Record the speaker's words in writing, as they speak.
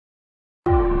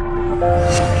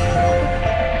SolidWorks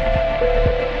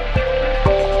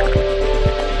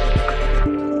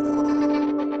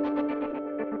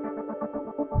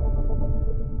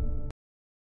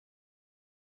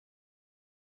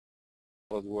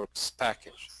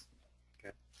package.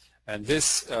 Okay, and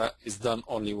this is done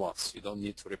only once. You don't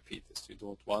need to repeat this. You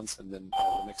do it once, and then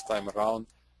the next time around,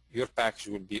 your package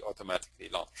will be automatically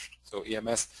launched. So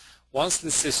EMS, once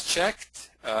this is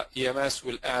checked, EMS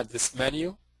will add this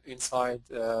menu inside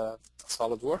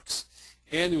SolidWorks,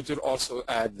 and it will also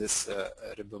add this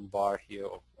ribbon bar here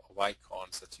of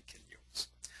icons that you can use.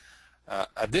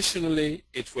 Additionally,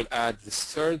 it will add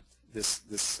this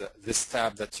this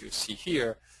tab that you see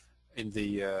here in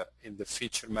the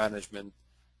feature management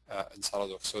in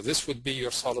SolidWorks. So this would be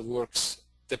your SolidWorks,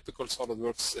 typical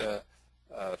SolidWorks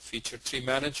feature tree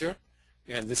manager,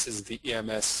 and this is the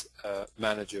EMS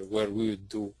manager where we would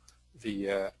do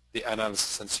the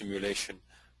analysis and simulation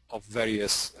of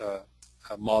various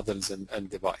models and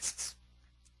devices.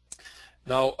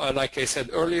 Now, like I said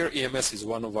earlier, EMS is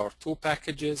one of our two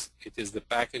packages. It is the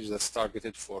package that's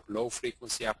targeted for low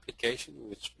frequency application,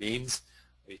 which means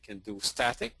we can do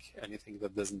static, anything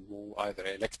that doesn't move, either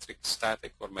electric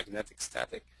static or magnetic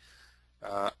static,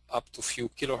 up to few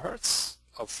kilohertz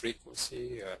of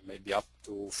frequency, maybe up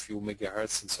to a few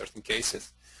megahertz in certain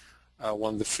cases.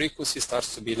 When the frequency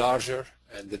starts to be larger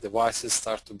and the devices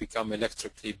start to become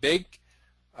electrically big,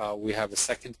 we have a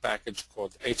second package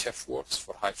called HFWorks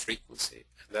for high frequency,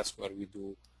 and that's where we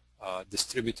do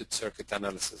distributed circuit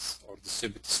analysis or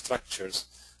distributed structures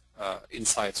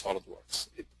inside SolidWorks.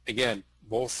 Again,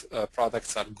 both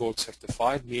products are gold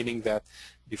certified, meaning that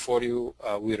before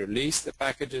we release the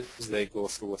packages, they go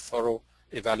through a thorough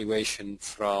evaluation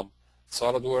from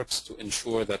SolidWorks to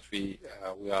ensure that we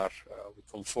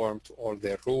conform to all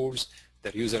their rules,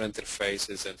 their user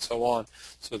interfaces, and so on,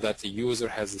 so that the user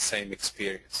has the same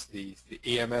experience. The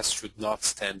EMS should not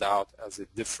stand out as a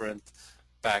different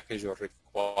package or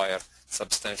require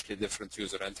substantially different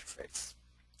user interface.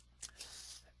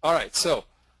 All right, so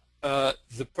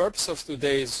the purpose of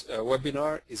today's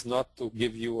webinar is not to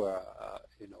give you an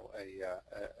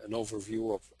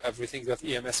overview of everything that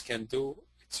EMS can do.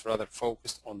 It's rather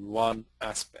focused on one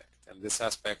aspect, and this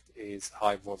aspect is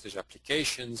high voltage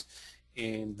applications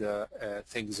and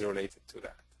things related to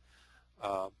that.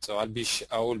 So I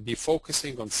will be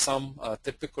focusing on some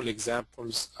typical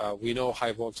examples. We know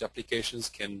high voltage applications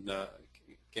can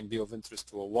be of interest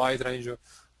to a wide range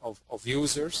of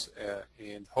users,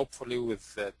 and hopefully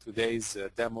with today's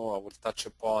demo I will touch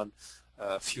upon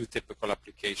a few typical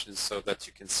applications so that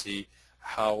you can see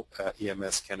how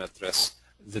EMS can address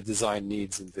the design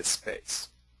needs in this space.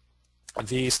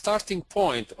 The starting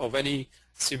point of any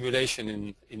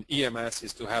simulation in EMS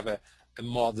is to have a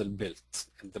model built,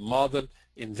 and the model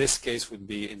in this case would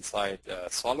be inside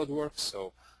SolidWorks.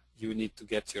 So you need to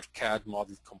get your CAD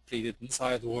model completed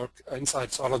inside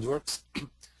SolidWorks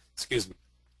excuse me,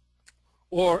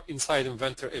 or inside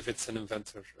Inventor if it's an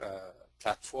Inventor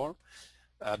platform,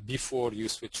 before you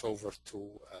switch over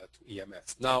to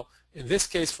EMS. Now, in this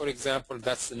case, for example,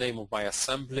 that's the name of my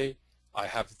assembly. I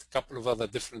have a couple of other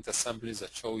different assemblies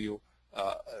that show you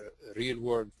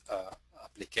real-world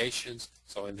applications.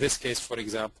 So in this case, for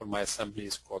example, my assembly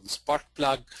is called spark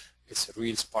plug. It's a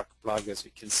real spark plug, as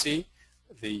you can see.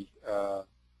 The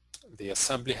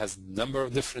assembly has a number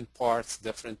of different parts,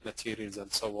 different materials,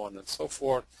 and so on and so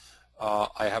forth.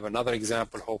 I have another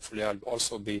example, hopefully I'll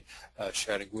also be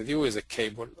sharing with you, is a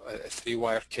cable, a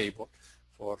 3-wire cable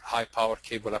for high power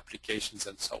cable applications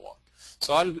and so on.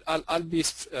 So I'll be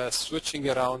switching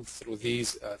around through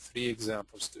these 3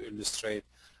 examples to illustrate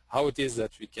how it is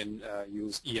that we can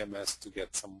use EMS to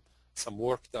get some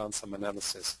work done, some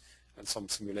analysis, and some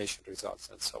simulation results,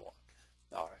 and so on.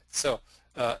 All right, so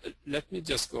let me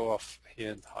just go off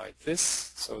here and hide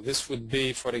this. So this would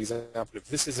be, for example, if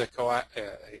this is a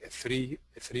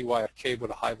 3-wire cable,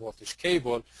 a high voltage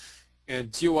cable,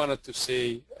 and you wanted to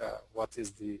see what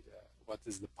is the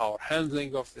power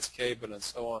handling of this cable and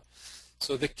so on.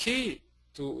 So the key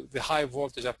to the high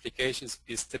voltage applications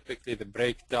is typically the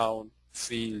breakdown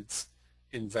fields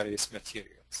in various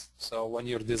materials. So when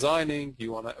you're designing,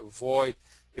 you want to avoid,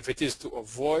 if it is to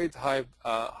avoid high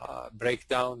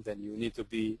breakdown, then you need to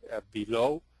be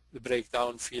below the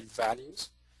breakdown field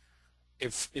values.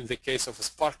 If in the case of a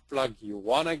spark plug you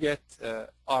want to get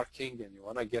arcing and you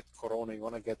want to get corona, you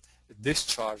want to get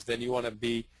discharge, then you want to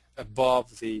be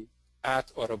above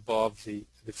at or above the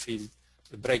field,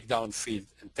 the breakdown field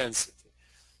intensity.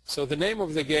 So the name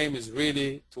of the game is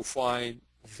really to find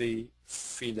the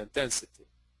field intensity,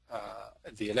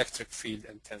 the electric field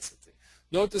intensity.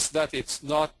 Notice that it's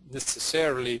not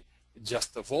necessarily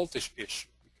just a voltage issue,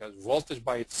 because voltage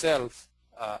by itself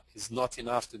is not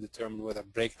enough to determine whether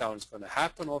breakdown is going to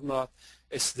happen or not.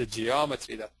 It's the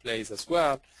geometry that plays as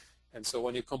well. And so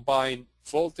when you combine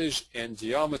voltage and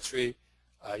geometry,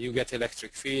 you get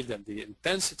electric field, and the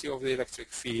intensity of the electric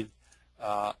field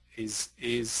is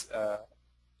the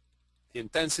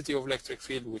intensity of electric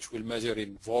field, which will measure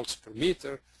in volts per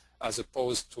meter, as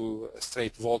opposed to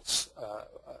straight volts,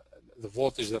 the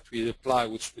voltage that we apply,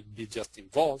 which would be just in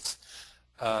volts.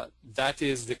 That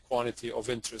is the quantity of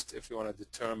interest if you want to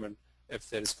determine if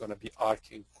there is going to be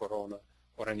arcing, corona,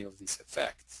 or any of these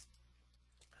effects.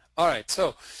 All right,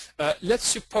 so let's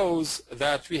suppose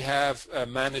that we have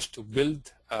managed to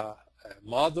build a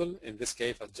model, in this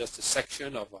case just a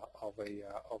section of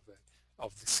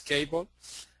this cable.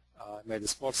 I made a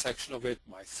small section of it,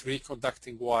 my 3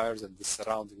 conducting wires and the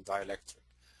surrounding dielectric.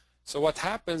 So what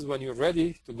happens when you're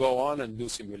ready to go on and do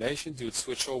simulations, you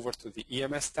switch over to the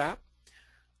EMS tab.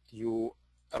 You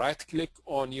right-click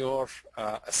on your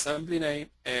assembly name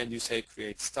and you say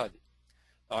Create Study.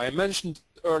 Now, I mentioned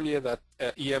earlier that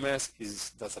EMS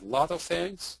does a lot of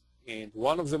things, and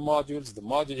one of the modules, the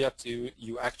module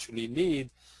you actually need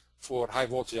for high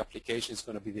voltage application is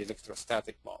going to be the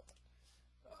electrostatic model,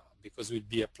 because we'll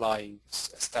be applying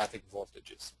static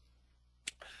voltages.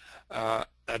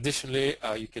 Additionally,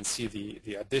 you can see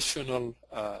the additional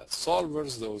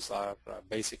solvers. Those are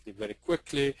basically very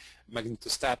quickly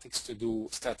magnetostatics to do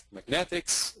static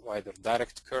magnetics, either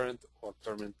direct current or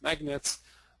permanent magnets.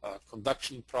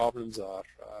 Conduction problems are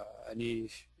any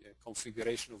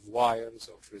configuration of wires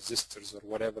or resistors or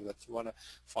whatever that you want to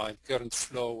find current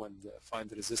flow and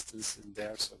find resistance in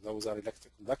there. So those are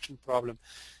electric conduction problem.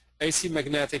 AC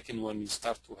magnetic, and when you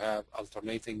start to have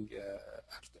alternating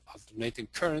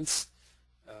currents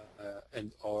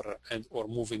and or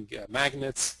moving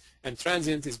magnets. And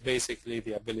transient is basically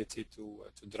the ability to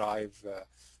drive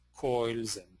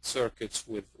coils and circuits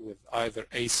with either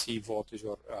AC voltage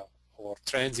or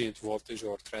transient voltage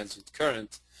or transient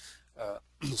current.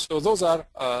 So those are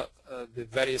the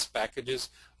various packages.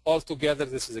 Altogether,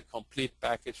 this is a complete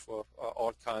package for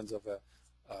all kinds of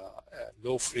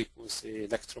low frequency,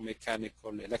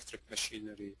 electromechanical, electric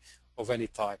machinery of any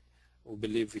type. We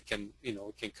believe we can, we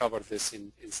can cover this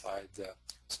inside the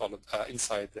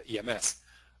EMS.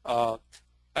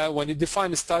 When you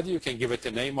define a study, you can give it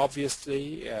a name.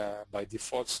 Obviously, by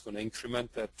default, it's going to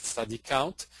increment that study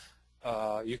count.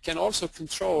 You can also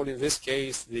control, in this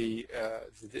case, the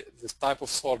type of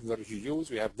solver you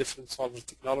use. We have different solver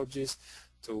technologies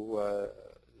to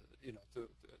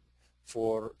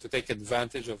take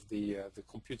advantage of the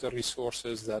computer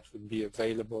resources that would be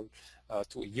available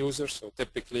to a user. So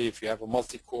typically, if you have a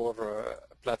multi-core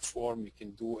platform, you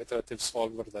can do iterative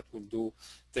solver that will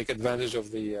take advantage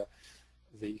of the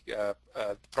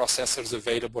processors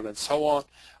available and so on.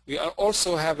 We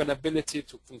also have an ability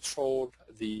to control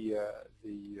the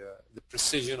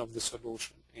precision of the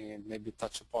solution, and maybe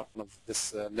touch upon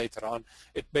this later on.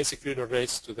 It basically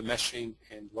relates to the meshing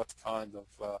and what kind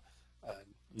of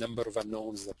number of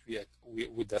unknowns that we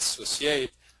would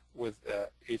associate with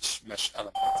each mesh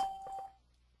element.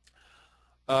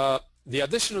 The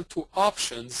additional 2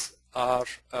 options are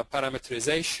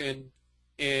parameterization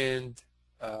and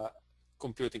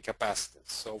computing capacitance.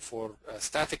 So for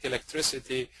static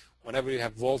electricity, whenever you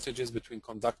have voltages between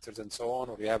conductors and so on,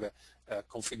 or you have a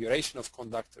configuration of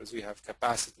conductors, we have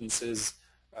capacitances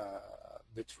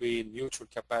between mutual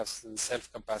capacitance,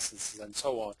 self-capacitances, and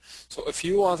so on. So if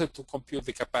you wanted to compute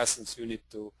the capacitance, you need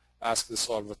to ask the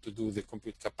solver to do the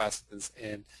compute capacitance,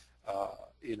 and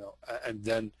and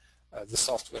then the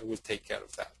software will take care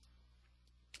of that.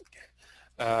 Okay.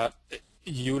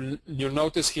 You'll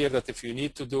notice here that if you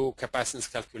need to do capacitance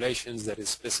calculations, there is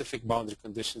specific boundary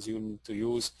conditions you need to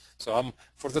use. So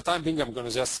for the time being, I'm going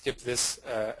to just skip this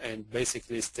and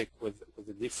basically stick with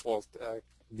the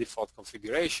default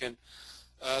configuration.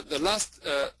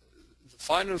 The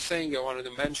final thing I wanted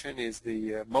to mention is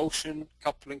the motion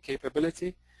coupling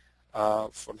capability.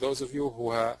 For those of you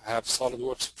who have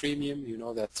SolidWorks Premium, you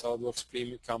know that SolidWorks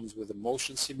Premium comes with a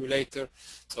motion simulator.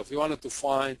 So if you wanted to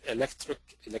find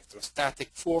electrostatic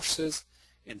forces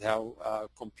and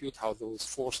compute how those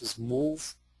forces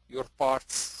move your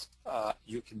parts,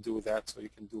 you can do that. So you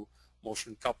can do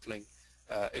motion coupling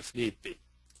if need be.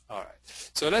 All right.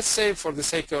 So let's say, for the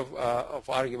sake of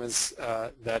arguments,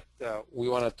 that we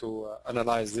wanted to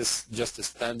analyze this just a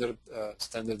standard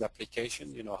application,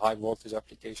 high voltage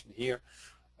application here.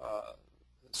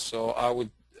 So I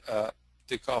would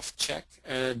tick off check,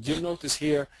 and you'll notice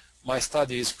here my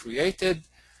study is created.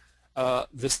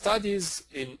 The studies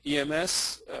in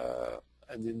EMS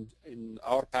and in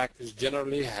our package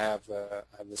generally have a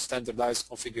standardized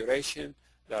configuration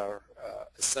there are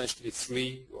essentially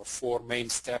 3 or 4 main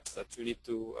steps that you need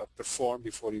to perform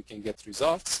before you can get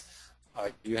results.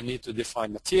 You need to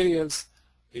define materials,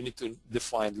 you need to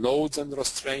define loads and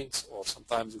restraints, or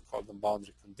sometimes we call them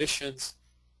boundary conditions.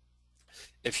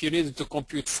 If you need to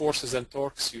compute forces and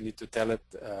torques, you need to tell it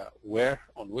where,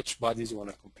 on which bodies you want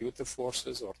to compute the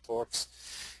forces or torques.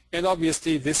 And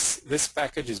obviously this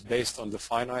package is based on the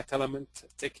finite element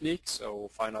technique, so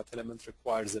finite element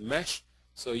requires a mesh,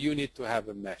 so you need to have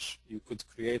a mesh. You could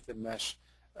create a mesh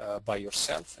by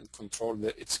yourself and control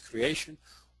its creation,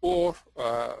 or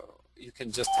you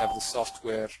can just have the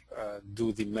software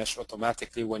do the mesh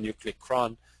automatically when you click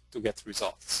run to get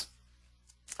results.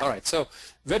 All right, so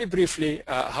very briefly,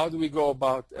 how do we go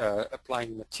about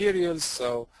applying materials?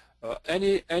 So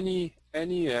any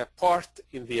part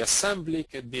in the assembly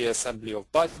could be assembly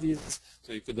of bodies,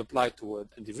 so you could apply to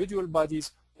individual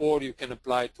bodies, or you can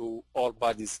apply to all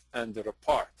bodies under a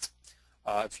part.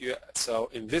 So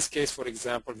in this case, for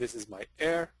example, this is my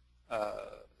air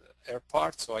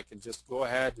part, so I can just go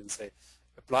ahead and say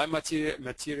apply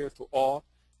material to all,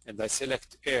 and I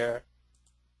select air,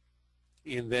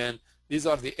 and then these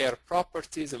are the air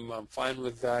properties, and I'm fine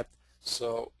with that.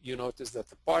 So you notice that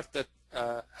the part that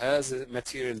has a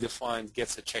material defined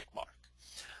gets a check mark.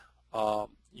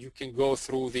 You can go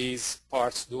through these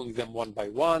parts doing them one by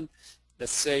one.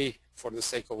 Let's say, for the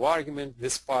sake of argument,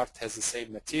 this part has the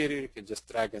same material. You can just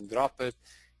drag and drop it,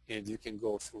 and you can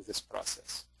go through this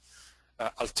process.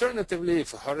 Alternatively,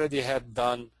 if I already had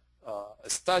done a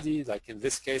study, like in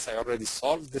this case, I already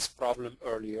solved this problem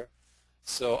earlier,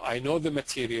 so I know the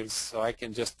materials, so I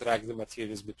can just drag the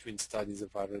materials between studies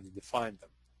if I already defined them.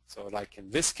 So like in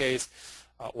this case,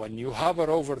 when you hover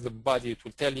over the body, it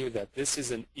will tell you that this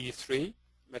is an E3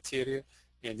 material,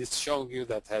 and it's showing you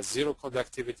that has 0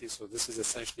 conductivity, so this is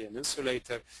essentially an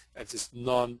insulator, and it's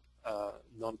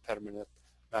non-permanent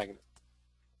magnet.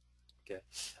 Okay.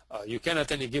 You can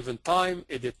at any given time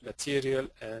edit material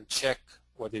and check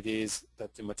what it is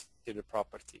that the material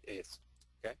property is.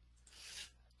 Okay.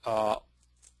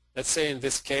 Let's say in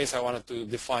this case I wanted to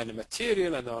define a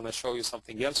material, and I want to show you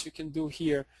something else you can do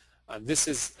here. And this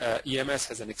is EMS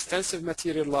has an extensive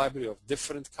material library of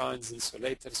different kinds: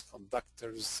 insulators,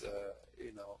 conductors,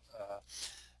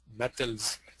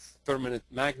 metals, permanent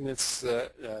magnets,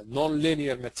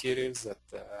 non-linear materials that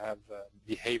have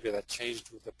behavior that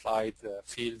changed with applied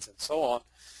fields, and so on.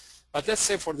 But let's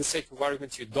say, for the sake of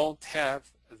argument, you don't have,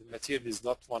 the material is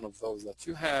not one of those that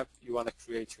you have. You want to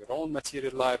create your own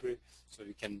material library, so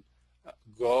you can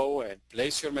go and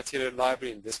place your material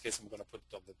library. In this case, I'm going to put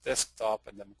it on the desktop,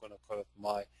 and I'm going to call it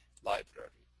my library.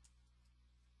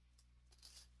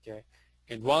 Okay.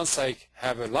 And once I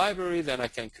have a library, then I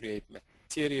can create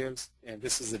materials, and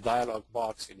this is a dialog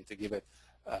box. You need to give it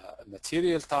a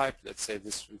material type. Let's say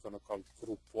this we're going to call it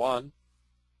group 1,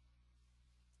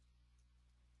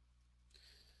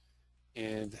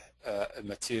 and a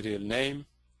material name,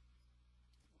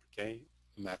 okay,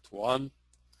 mat1,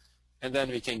 and then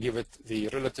we can give it the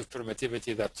relative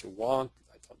permittivity that you want.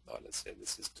 I don't know, let's say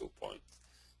this is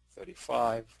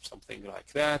 2.35, something like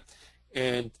that,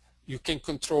 and you can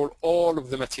control all of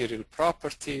the material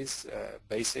properties.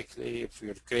 Basically, if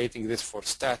you're creating this for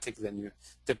static, then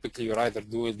typically you're either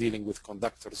dealing with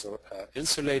conductors or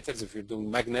insulators. If you're doing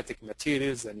magnetic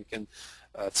materials, then you can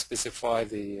specify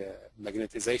the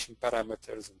magnetization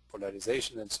parameters and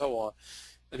polarization and so on.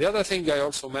 And the other thing I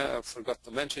also forgot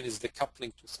to mention is the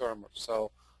coupling to thermal.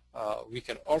 So we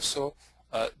can also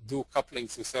do coupling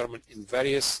to thermal in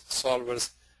various solvers.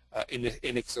 In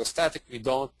exostatic we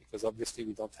don't, because obviously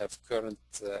we don't have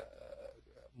current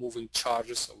moving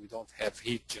charges, so we don't have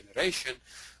heat generation.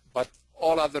 But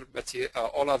all other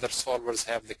solvers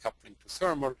have the coupling to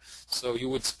thermal, so you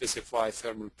would specify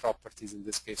thermal properties, in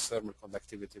this case thermal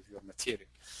conductivity of your material.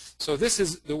 So this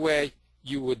is the way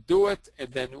you would do it,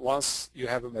 and then once you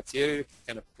have a material, you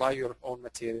can apply your own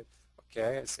material.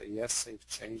 Okay, I say yes, save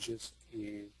changes.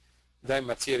 That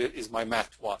material is my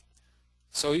mat1.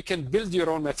 So you can build your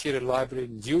own material library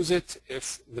and use it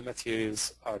if the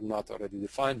materials are not already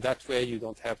defined. That way you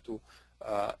don't have to,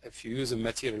 if you use a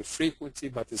material frequency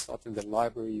but it's not in the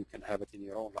library, you can have it in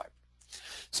your own library.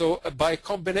 So by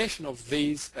combination of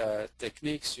these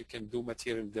techniques, you can do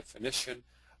material definition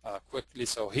quickly.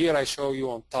 So here I show you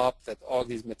on top that all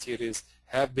these materials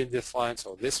have been defined.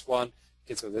 So this one,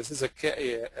 okay, so this is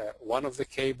one of the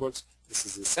cables, this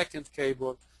is the second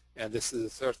cable, and this is the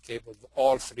third cable.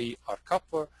 All 3 are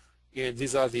copper, and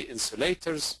these are the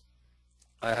insulators.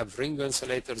 I have ring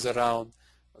insulators around.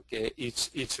 Okay,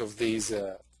 each of these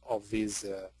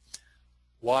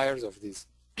wires, of these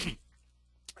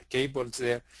cables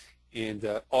there,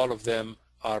 and all of them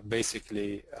are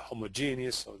basically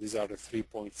homogeneous. So these are the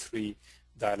 3.3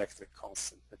 dielectric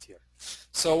constant material.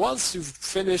 So once you've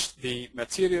finished the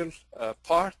material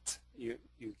part, you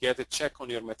get a check on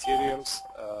your materials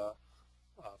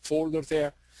folder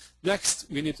there. Next,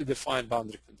 we need to define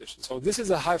boundary conditions. So this is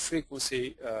a high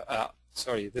frequency,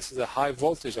 this is a high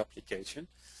voltage application.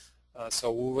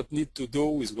 So what we need to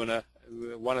do is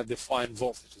we want to define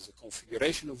voltages, a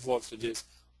configuration of voltages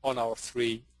on our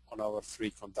three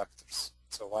conductors.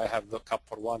 So I have the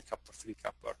copper 1, copper 3,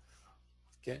 copper.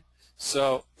 Okay.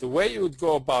 So the way you would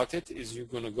go about it is you're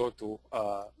going to go to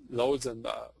loads and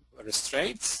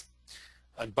restraints.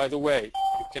 And by the way,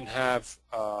 you can have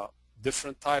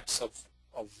different types of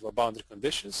boundary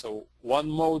conditions. So one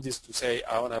mode is to say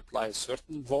I want to apply a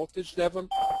certain voltage level,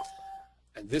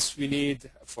 and this we need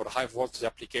for high voltage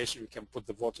application. We can put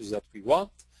the voltage that we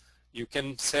want. You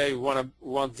can say we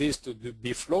want these to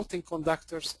be floating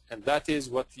conductors, and that is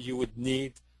what you would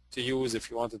need to use if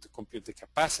you wanted to compute the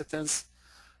capacitance.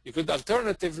 You could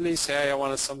alternatively say I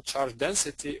wanted some charge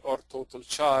density or total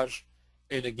charge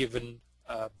in a given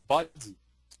body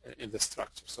in the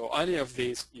structure. So any of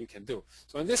these you can do.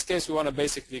 So in this case, we want to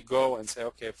basically go and say,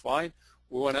 okay, fine,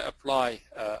 we want to apply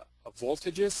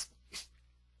voltages,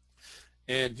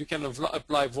 and you can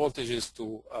apply voltages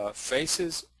to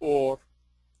faces or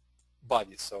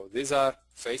bodies. So these are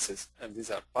faces and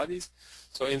these are bodies.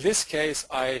 So in this case,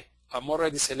 I'm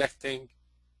already selecting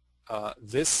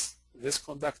this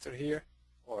conductor here,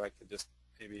 or I could just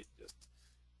maybe just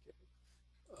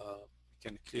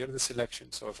can clear the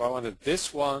selection. So if I wanted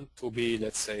this one to be,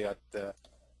 let's say, at the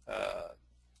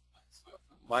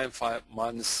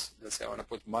let's say I want to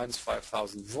put minus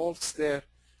 5,000 volts there.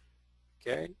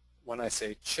 Okay. When I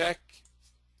say check,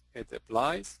 it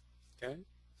applies. Okay.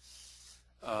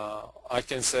 I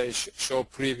can say show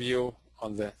preview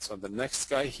on the next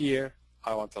guy here.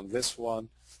 I want on this one.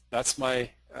 That's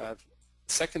my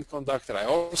second conductor. I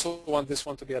also want this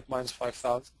one to be at minus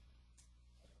 5,000.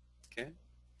 Okay.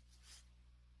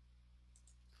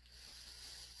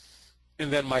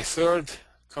 And then my third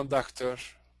conductor,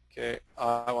 okay,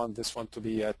 I want this one to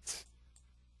be at,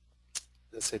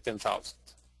 let's say, 10,000.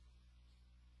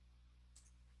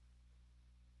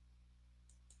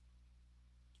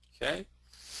 Okay.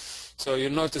 So you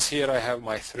notice here I have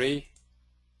my 3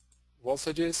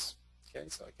 voltages. Okay,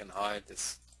 so I can hide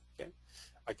this. Okay,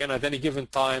 I can at any given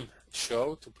time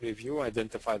show to preview,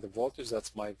 identify the voltage.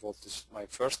 That's my voltage, my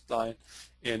first line.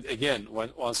 And again,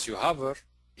 once you hover,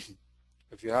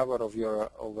 if you hover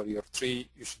over your tree,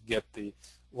 you should get the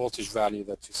voltage value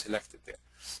that you selected there.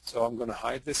 So I'm going to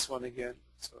hide this one again.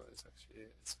 So it's actually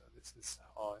this is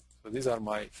high. So these are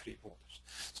my 3 voltages.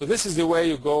 So this is the way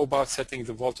you go about setting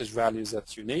the voltage values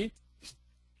that you need.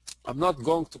 I'm not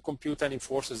going to compute any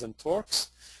forces and torques.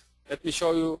 Let me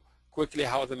show you quickly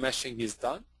how the meshing is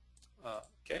done.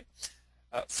 Okay.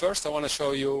 First, I want to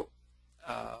show you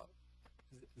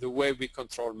the way we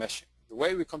control meshing. The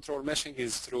way we control meshing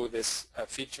is through this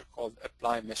feature called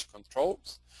Apply Mesh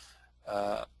Controls.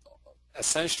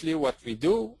 Essentially, what we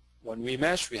do when we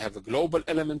mesh, we have a global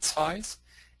element size,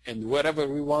 and wherever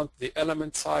we want the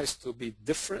element size to be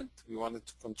different, we want it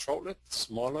to control it,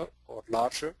 smaller or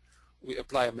larger, we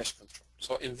apply a mesh control.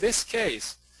 So in this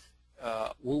case,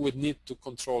 we would need to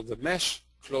control the mesh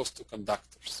close to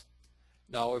conductors.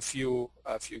 Now, if you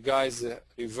guys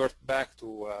revert back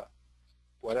to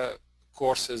whatever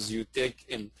courses you take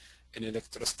in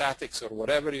electrostatics or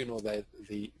whatever, you know that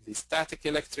the static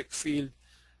electric field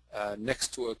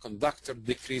next to a conductor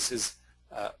decreases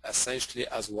essentially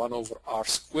as 1 over r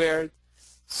squared.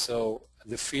 So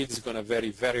the field is going to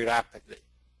vary very rapidly.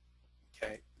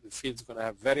 Okay, the field is going to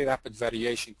have very rapid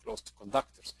variation close to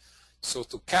conductors. So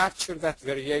to capture that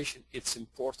variation, it's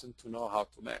important to know how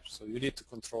to mesh. So you need to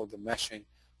control the meshing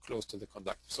close to the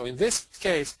conductor. So in this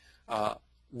case,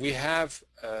 we have,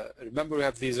 remember we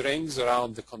have these rings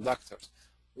around the conductors.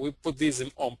 We put these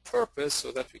in on purpose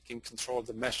so that we can control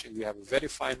the meshing. We have a very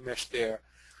fine mesh there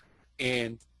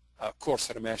and a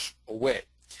coarser mesh away.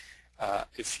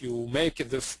 If you make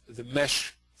the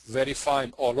mesh very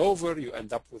fine all over, you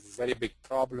end up with a very big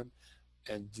problem,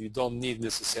 and you don't need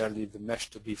necessarily the mesh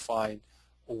to be fine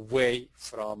away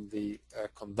from the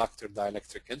conductor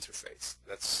dielectric interface.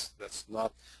 That's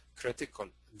not critical.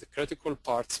 The critical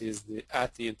part is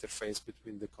at the interface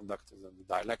between the conductors and the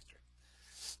dielectric.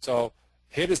 So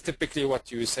here is typically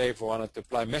what you say if we wanted to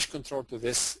apply mesh control to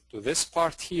this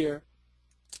part here,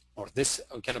 or this,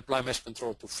 we can apply mesh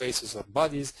control to faces or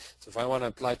bodies. So if I want to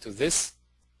apply to this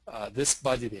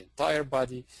body, the entire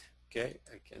body, okay,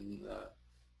 I can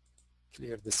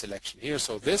clear the selection here.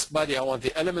 So this body, I want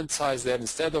the element size there,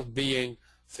 instead of being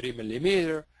 3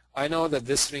 millimeter, I know that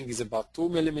this ring is about 2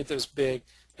 millimeters big.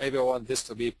 Maybe I want this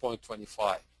to be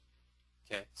 0.25.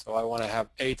 Okay, so I want to have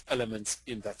 8 elements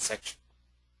in that section.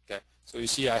 Okay, so you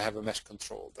see I have a mesh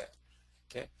control there.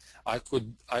 Okay, I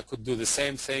could do the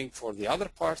same thing for the other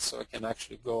parts, so I can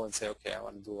actually go and say, okay, I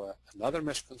want to do another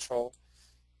mesh control,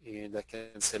 and I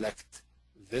can select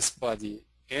this body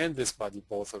and this body,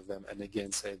 both of them, and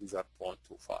again say these are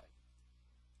 0.25.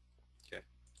 Okay.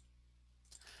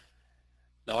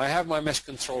 Now I have my mesh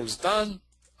controls done.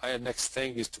 Next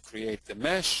thing is to create the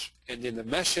mesh, and in the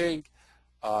meshing,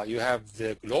 you have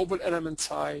the global element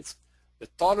size, the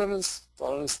tolerance.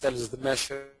 Tolerance tells the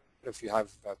mesher if you have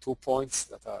 2 points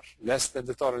that are less than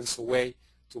the tolerance away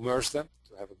to merge them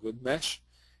to have a good mesh.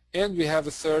 And we have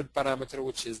a third parameter,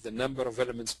 which is the number of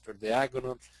elements per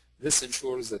diagonal. This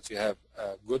ensures that you have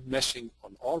good meshing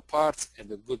on all parts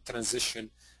and a good transition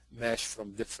mesh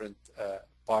from different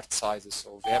part sizes.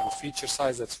 So if you have a feature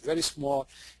size that's very small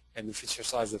and a feature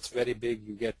size that's very big,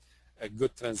 you get a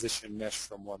good transition mesh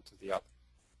from one to the other.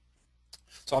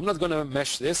 So I'm not going to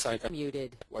mesh this. I can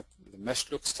muted what the mesh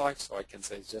looks like, so I can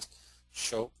say just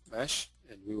show mesh,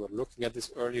 and we were looking at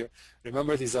this earlier.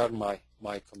 Remember, these are my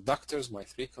conductors, my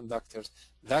 3 conductors.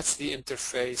 That's the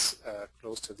interface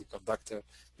close to the conductor,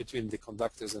 between the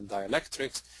conductors and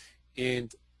dielectrics.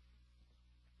 And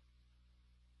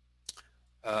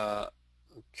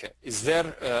okay, is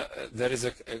there is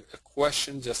a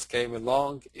question just came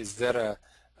along. Is there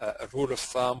a rule of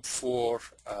thumb for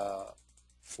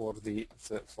the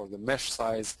mesh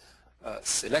size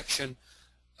selection?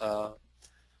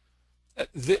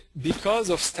 Because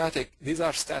of static, these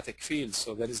are static fields,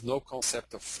 so there is no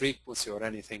concept of frequency or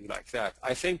anything like that.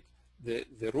 I think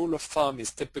the rule of thumb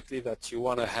is typically that you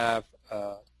want to have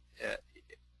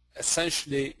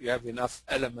essentially you have enough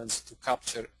elements to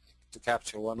capture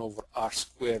 1 over r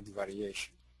squared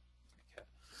variation. Okay.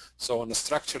 So on a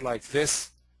structure like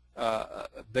this,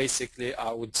 basically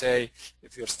I would say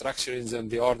if your structure is in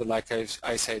the order like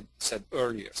I said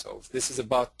earlier, so if this is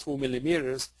about 2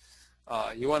 millimeters,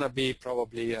 you want to be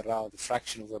probably around a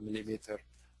fraction of a millimeter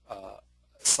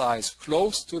size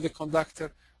close to the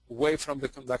conductor. Away from the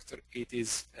conductor, it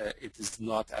is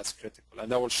not as critical,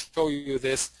 and I will show you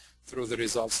this through the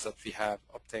results that we have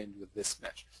obtained with this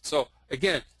mesh. So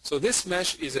again, so this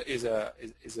mesh is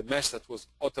a mesh that was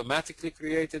automatically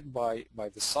created by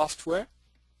the software.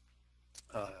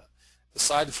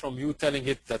 Aside from you telling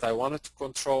it that I wanted to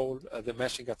control the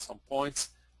meshing at some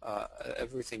points,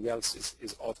 everything else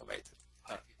is automated.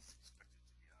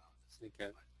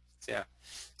 Okay. Yeah.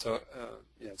 So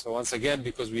so once again,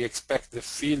 because we expect the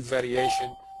field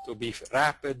variation to be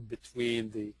rapid between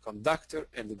the conductor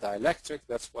and the dielectric,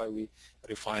 that's why we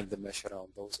refine the mesh around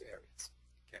those areas.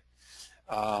 Okay.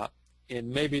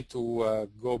 And maybe to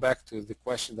go back to the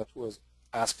question that was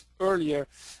asked earlier,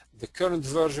 the current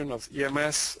version of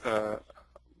EMS,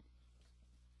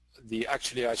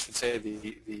 actually I should say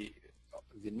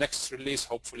the next release,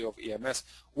 hopefully, of EMS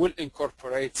will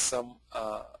incorporate some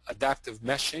adaptive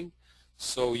meshing,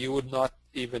 so you would not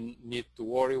even need to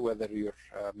worry whether your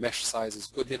mesh size is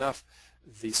good enough.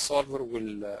 The solver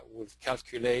will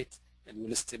calculate and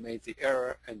will estimate the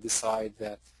error and decide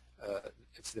that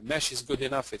if the mesh is good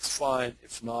enough, it's fine.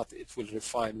 If not, it will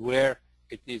refine where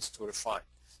it needs to refine.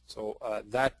 So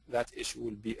that issue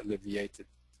will be alleviated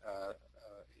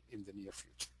in the near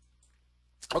future.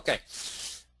 Okay.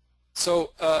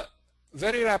 So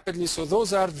very rapidly, so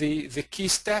those are the key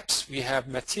steps. We have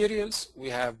materials, we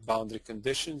have boundary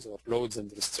conditions or loads and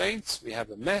restraints, we have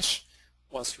a mesh.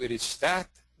 Once we reach that,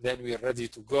 then we are ready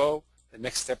to go. The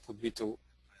next step would be to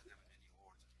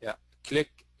click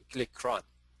run.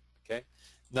 Okay.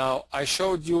 Now I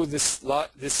showed you this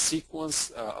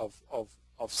sequence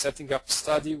of setting up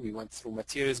study. We went through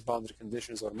materials, boundary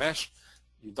conditions, or mesh.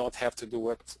 You don't have to do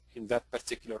it in that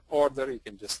particular order. You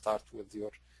can just start with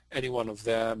any one of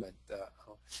them, and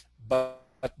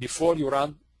but before you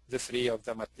run, the 3 of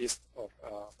them at least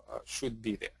should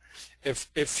be there.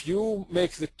 If you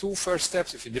make the 2 first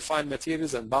steps, if you define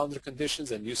materials and boundary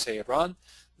conditions and you say run,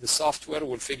 the software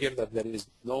will figure that there is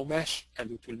no mesh,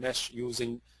 and it will mesh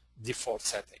using default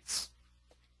settings.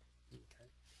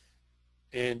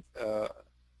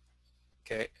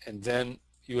 Okay. And then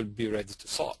you will be ready to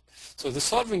solve. So the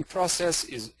solving process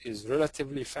is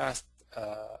relatively fast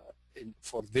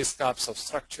for these types of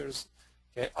structures.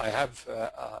 Okay, I have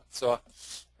so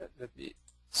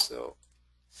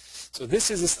this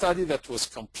is a study that was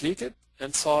completed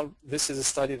and solved. This is a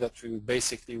study that we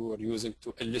basically were using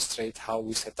to illustrate how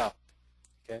we set up.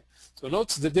 Okay, so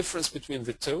notice the difference between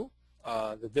the two.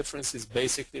 The difference is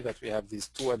basically that we have these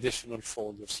 2 additional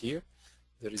folders here: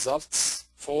 the results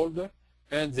folder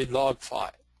and the log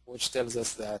file. which tells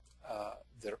us that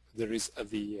there is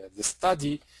the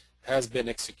study has been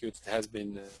executed, has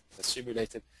been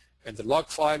simulated, and the log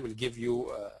file will give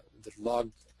you the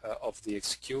log of the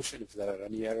execution if there are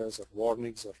any errors or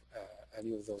warnings or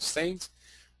any of those things.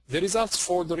 The results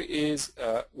folder is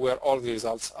where all the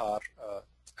results are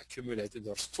accumulated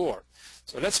or stored.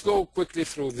 So let's go quickly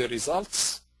through the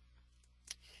results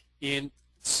and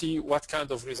see what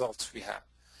kind of results we have.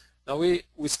 Now we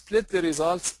split the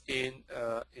results in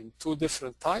two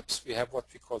different types. We have what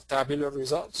we call tabular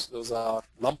results. Those are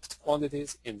lumped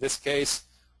quantities. In this case,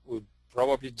 we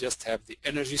probably just have the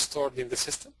energy stored in the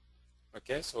system.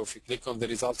 Okay, so if you click on the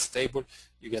results table,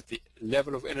 you get the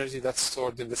level of energy that's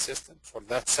stored in the system for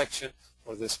that section,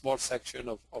 for the small section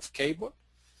of cable.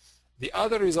 The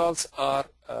other results are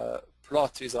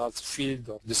plot results, field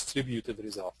or distributed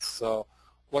results. So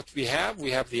what we have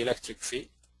the electric field.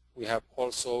 We have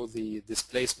also the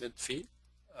displacement field.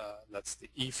 That's the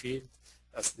E field.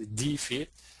 That's the D field.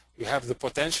 We have the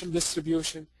potential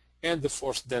distribution and the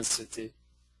force density,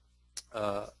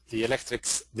 the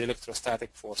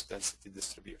electrostatic force density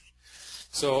distribution.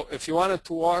 So if you wanted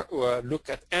to look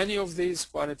at any of these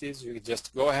quantities, you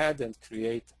just go ahead and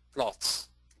create plots.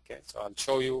 Okay, so I'll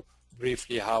show you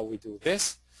briefly how we do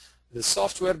this. The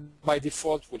software by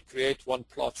default will create one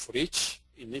plot for each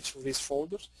in each of these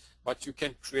folders, but you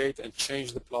can create and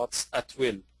change the plots at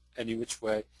will, any which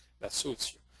way that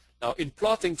suits you. Now in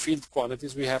plotting field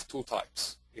quantities, we have two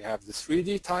types. We have the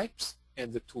 3D types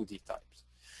and the 2D types.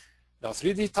 Now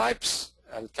 3D types,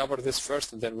 I'll cover this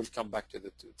first and then we'll come back to the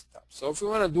 2D types. So if you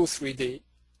want to do 3D,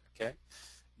 okay,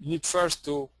 you need first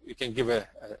to, you can give a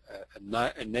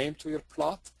name to your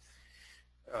plot,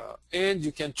 and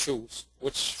you can choose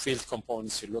which field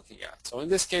components you're looking at. So in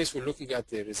this case, we're looking at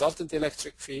the resultant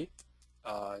electric field.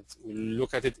 We'll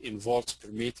look at it in volts per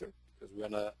meter because we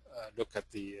want to look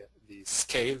at the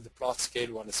scale, the plot scale.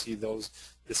 We want to see those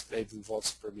displayed in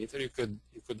volts per meter. You could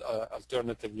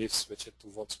alternatively switch it to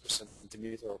volts per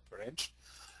centimeter or per inch.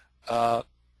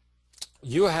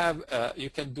 You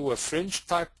can do a fringe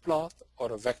type plot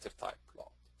or a vector type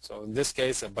plot. So in this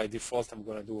case, by default, I'm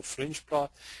going to do a fringe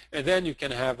plot, and then you can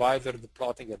have either the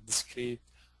plotting at discrete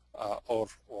or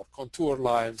contour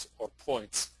lines or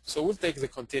points. So we'll take the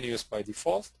continuous by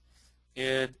default,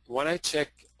 and when I check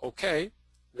OK,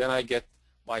 then I get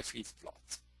my field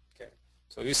plot. Okay,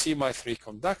 so you see my three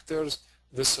conductors.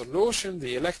 The solution,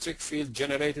 the electric field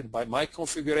generated by my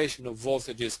configuration of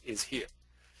voltages is here,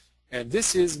 and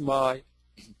this is my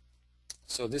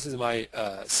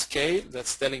scale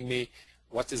that's telling me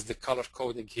what is the color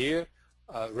coding here.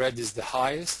 Red is the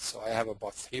highest, so I have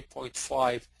about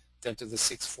 3.5 10 to the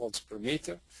 6 volts per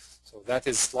meter. So that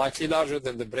is slightly larger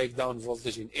than the breakdown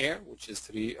voltage in air, which is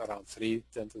around 3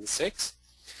 10 to the 6,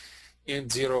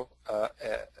 and 0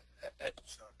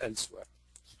 elsewhere.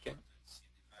 Okay.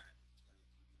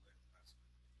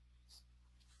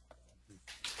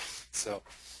 So,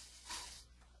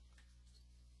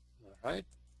 all right.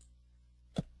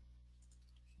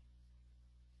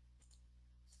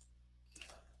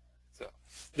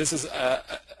 This is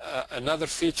another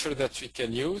feature that we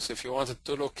can use. If you wanted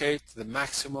to locate the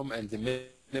maximum and the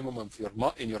minimum of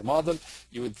in your model,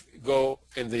 you would go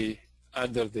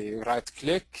under the right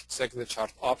click, check the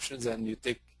chart options, and you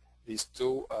take these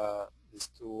two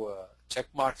check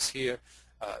marks here.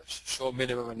 Show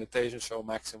minimum annotation, show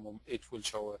maximum. It will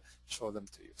show them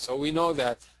to you. So we know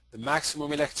that the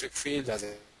maximum electric field, as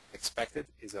expected,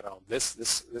 is around this.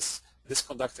 This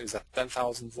conductor is at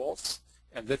 10,000 volts.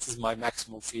 And this is my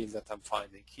maximum field that I'm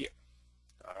finding here.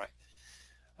 All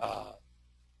right.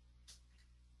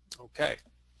 Okay.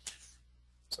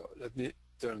 So let me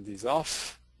turn these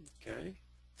off. Okay.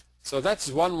 So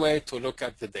that's one way to look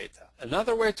at the data.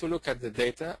 Another way to look at the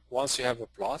data, once you have a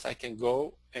plot, I can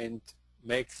go and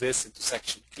make this into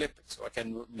section clipping. So I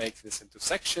can make this into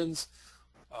sections.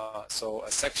 So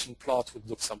a section plot would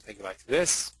look something like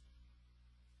this.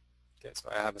 Okay, so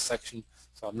I have a section.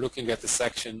 So I'm looking at the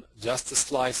section, just a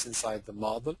slice inside the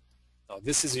model. Now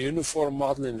this is a uniform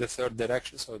model in the third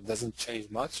direction, so it doesn't change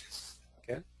much.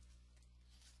 Okay.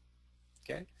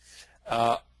 Okay.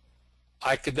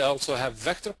 I could also have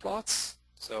vector plots.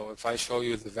 So if I show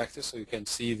you the vector, so you can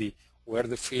see where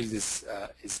the field is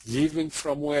leaving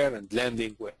from where and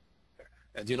landing where.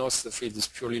 And you notice the field is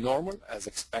purely normal, as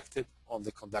expected on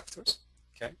the conductors.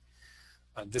 Okay.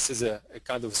 And this is a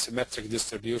kind of symmetric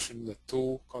distribution, the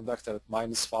two conductors at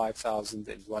 -5,000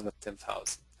 and one at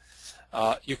 10,000.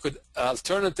 You could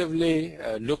alternatively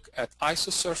look at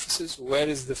isosurfaces. Where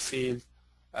is the field?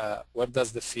 Where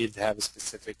does the field have a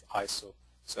specific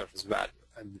isosurface value?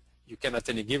 And you can, at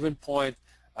any given point,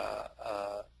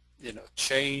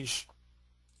 change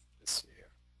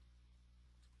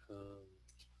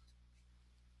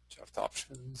insert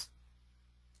options.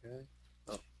 Okay.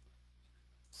 Oh.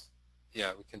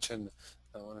 Yeah, we can change.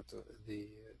 I wanted to the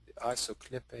ISO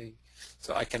clipping.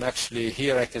 So I can actually,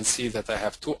 here I can see that I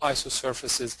have two ISO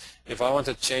surfaces. If I want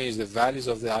to change the values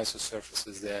of the ISO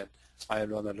surfaces, then I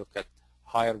want to look at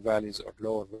higher values or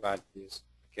lower values.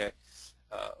 Okay.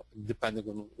 Depending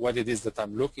on what it is that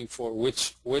I'm looking for,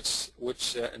 which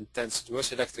intensity,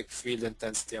 which electric field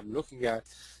intensity I'm looking at.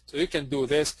 So you can do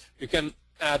this. You can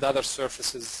add other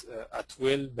surfaces at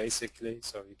will, basically.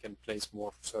 So you can place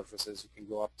more surfaces. You can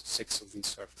go up to 6 of these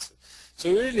surfaces.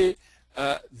 So really,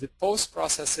 the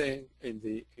post-processing in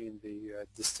the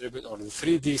distribute or the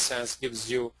 3D sense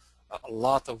gives you a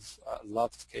lot of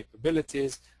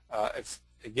capabilities. If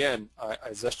again,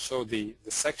 I just showed the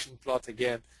section plot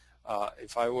again.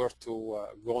 If I were to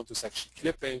go into section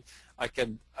clipping, I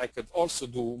could also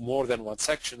do more than one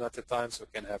section at a time. So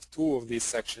I can have 2 of these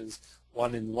sections,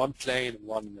 one in one plane,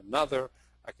 one in another.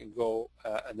 I can go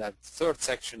and add third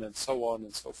section, and so on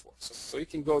and so forth. So you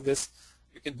can go this,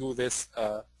 you can do this.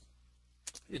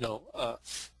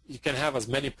 You can have as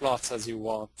many plots as you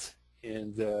want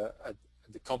in the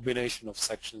combination of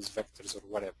sections, vectors, or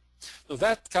whatever. So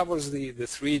that covers the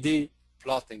 3D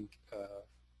plotting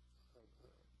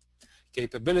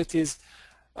capabilities,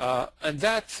 and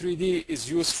that 3D is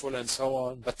useful and so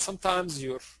on. But sometimes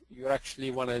you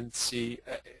actually want to see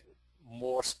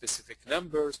more specific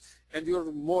numbers, and you're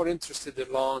more interested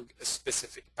along a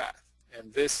specific path.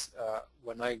 And this,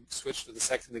 when I switch to the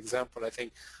second example, I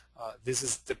think this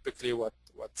is typically what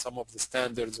some of the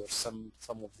standards or some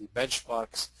of the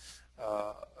benchmarks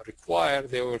require.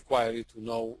 They will require you to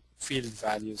know field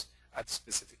values at a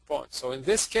specific point. So in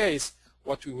this case,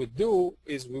 what we would do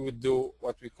is we would do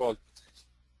what we call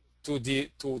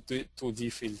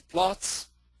 2D field plots.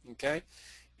 Okay,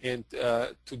 and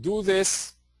to do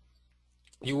this,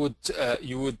 you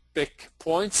would pick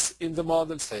points in the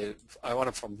model. Say, I want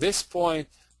it from this point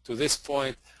to this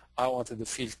point. I wanted the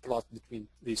field plot between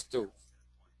these two.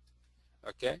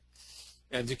 Okay,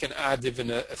 and you can add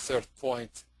even a third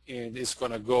point, and it's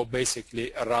going to go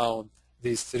basically around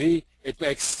these 3. It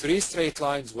makes 3 straight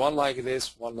lines, one like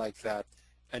this, one like that,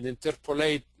 and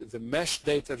interpolate the mesh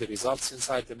data, the results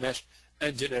inside the mesh,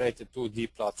 and generate a 2D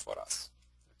plot for us.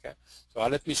 Okay, so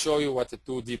let me show you what a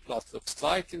 2D plot looks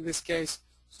like in this case.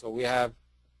 So we have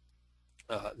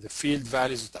the field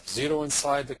values that are 0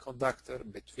 inside the conductor,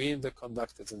 between the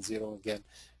conductors, and 0 again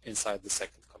inside the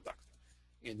second conductor.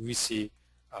 And we see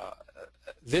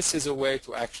this is a way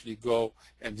to actually go,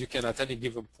 and you can at any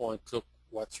given point look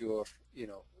what your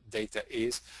data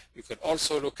is. You can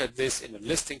also look at this in a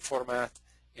listing format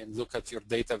and look at your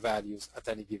data values at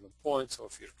any given point. So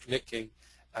if you're clicking,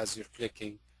 as you're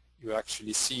clicking, you're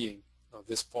actually seeing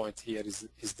this point here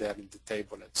is there in the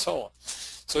table, and so on.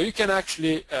 So you can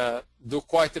actually do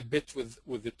quite a bit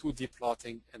with the 2D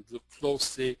plotting and look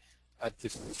closely at the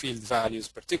field values,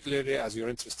 particularly as you're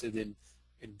interested in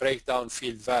breakdown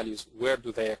field values. Where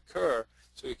do they occur?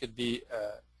 So you could be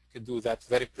you could do that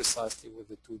very precisely with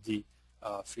the 2D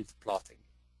field plotting.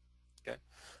 Okay,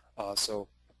 so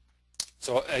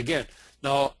again,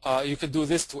 now you can do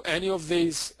this to any of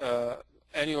these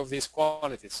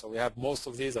quantities. So we have most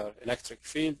of these are electric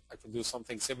field. I can do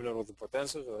something similar with the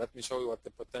potential. So let me show you what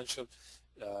the potential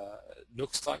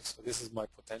looks like. So this is my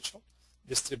potential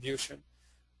distribution.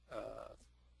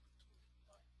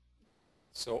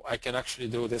 So I can actually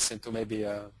do this into maybe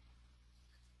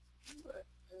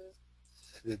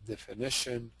the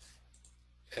definition.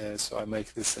 So I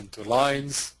make this into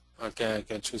lines. Okay, I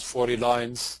can choose 40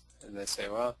 lines, and I say,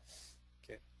 well,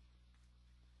 okay.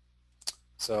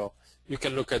 So you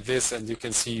can look at this, and you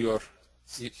can see your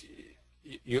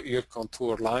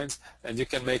contour lines, and you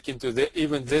can make into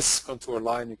even this contour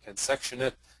line. You can section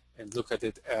it and look at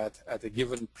it at a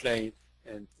given plane,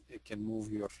 and it can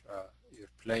move your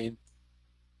plane.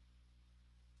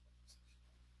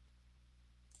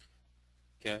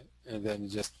 Okay, and then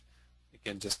you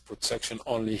can just put section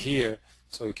only here,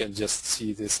 so you can just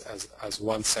see this as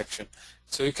one section.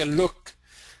 So you can look.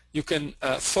 You can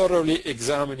thoroughly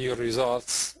examine your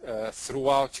results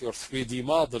throughout your 3D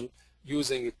model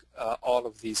using all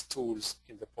of these tools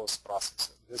in the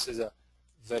post-processing. This is a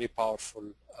very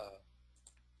powerful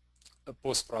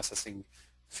post-processing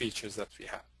features that we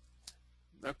have.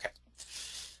 Okay,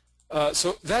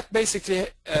 so that basically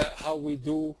how we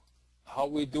do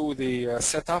the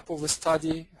setup of a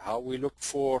study, how we look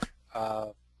for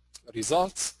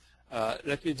results.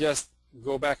 Let me just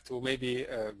go back to maybe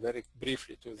very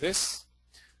briefly to this,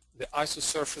 the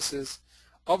isosurfaces.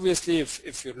 Obviously,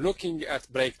 if you're looking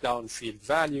at breakdown field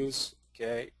values,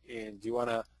 okay, and you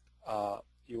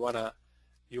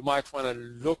might wanna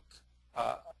look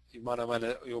you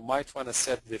might want to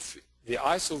set the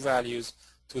ISO values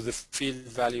to the field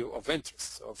value of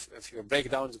interest. So if your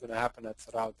breakdown is going to happen at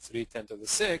around 310 to the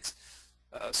 6,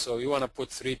 so you want to put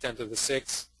 310 to the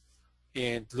 6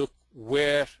 and look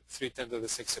where 310 to the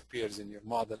 6 appears in your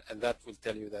model, and that will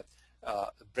tell you that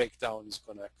the breakdown is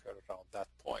going to occur around that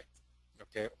point,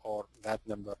 okay, or that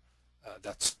number,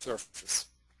 that surface.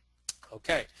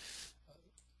 Okay.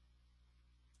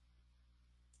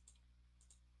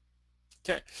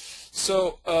 Okay,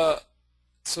 so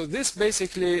so this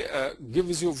basically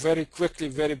gives you very quickly,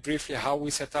 very briefly, how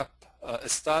we set up a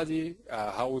study,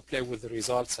 how we play with the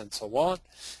results, and so on.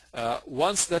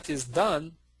 Once that is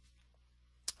done,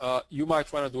 you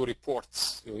might want to do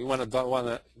reports. You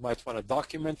might want to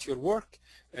document your work,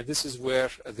 and this is where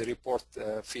the report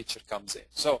feature comes in.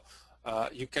 So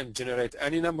you can generate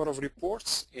any number of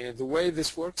reports, and the way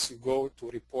this works, you go to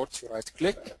reports, you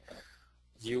right-click,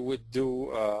 you would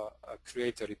do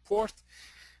create a report.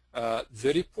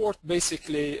 The report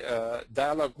basically,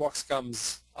 dialog box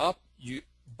comes up.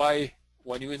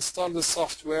 When you install the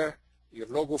software, your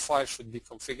logo file should be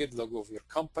configured, logo of your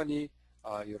company,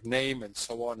 your name, and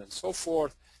so on and so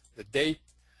forth, the date,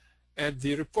 and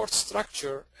the report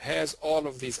structure has all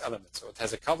of these elements. So it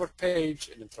has a cover page,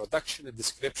 an introduction, a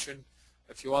description.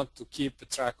 If you want to keep a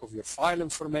track of your file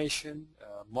information,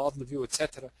 model view,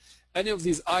 etc., any of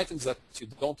these items that you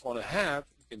don't want to have,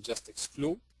 you can just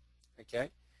exclude, okay?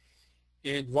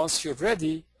 And once you're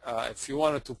ready, if you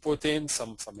wanted to put in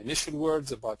some initial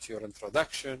words about your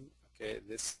introduction, okay,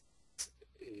 this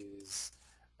is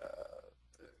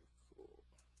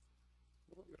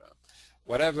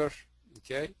whatever,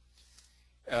 okay.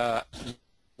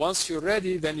 Once you're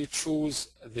ready, then you choose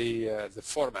the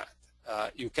format.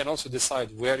 You can also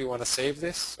decide where you want to save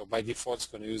this. So by default, it's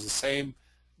going to use the same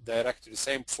directory, the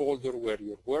same folder where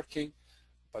you're working,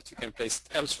 but you can place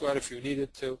it elsewhere if you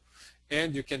needed to.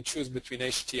 And you can choose between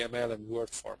HTML and Word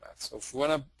format. So if you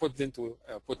want to put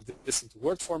this into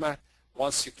Word format,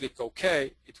 once you click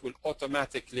OK, it will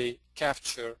automatically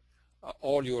capture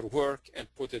all your work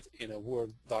and put it in a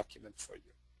Word document for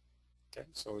you. Okay,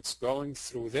 so it's going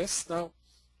through this now.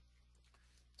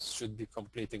 It should be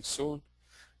completing soon.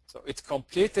 So it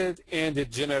completed and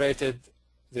it generated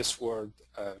this Word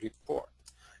report.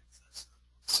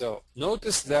 So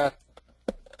notice that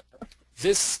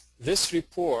this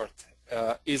report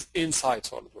is inside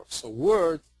SolidWorks. So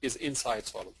Word is inside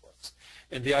SolidWorks.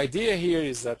 And the idea here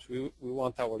is that we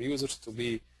want our users to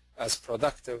be as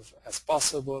productive as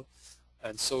possible.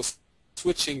 And so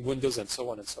switching windows and so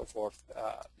on and so forth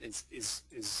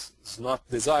is not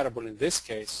desirable in this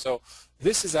case. So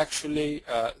this is actually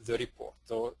the report.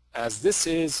 So as this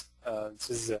is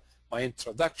my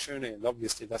introduction, and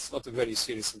obviously that's not a very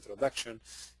serious introduction,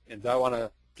 and I want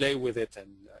to play with it and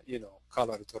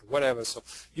color it or whatever. So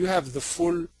you have the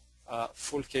full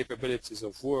capabilities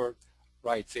of Word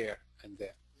right there and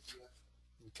there.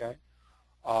 Okay.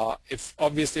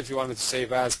 Obviously if you wanted to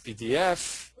save as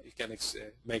PDF, you can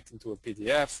make it into a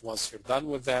PDF once you're done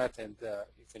with that, and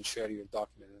you can share your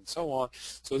document and so on.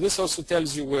 So this also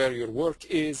tells you where your work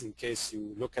is in case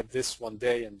you look at this one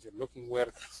day and you're looking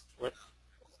where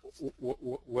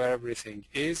everything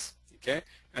is. Okay,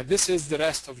 and this is the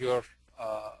rest of your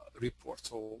report.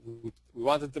 So we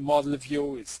wanted the model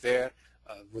view. It's there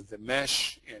with the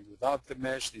mesh and without the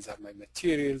mesh. These are my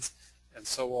materials and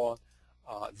so on.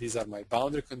 These are my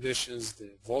boundary conditions.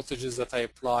 The voltages that I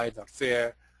applied are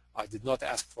there. I did not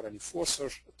ask for any force or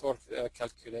torque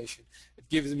calculation. It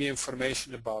gives me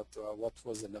information about what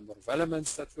was the number of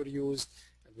elements that were used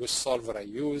and which solver I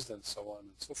used and so on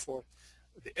and so forth.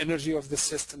 The energy of the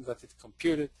system that it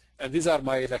computed, and these are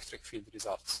my electric field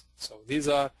results. So these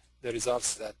are the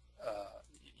results that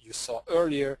you saw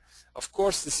earlier. Of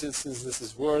course, since this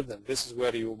is Word, and this is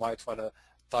where you might want to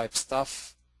type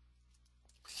stuff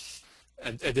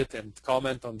and edit and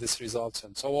comment on these results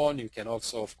and so on. You can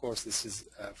also, of course, this is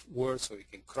Word, so you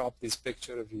can crop this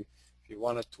picture if you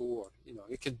wanted to, or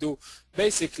you can do.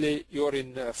 Basically, you're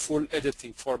in full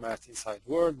editing format inside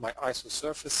Word. My ISO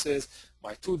surfaces,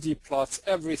 my 2D plots,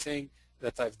 everything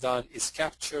that I've done is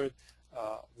captured.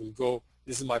 We'll go.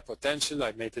 This is my potential.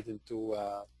 I made it into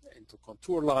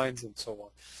contour lines and so on.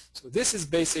 So this is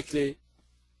basically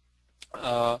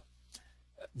the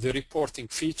reporting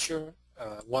feature.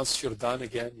 Once you're done,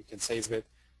 again, you can save it.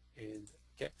 And,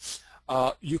 okay.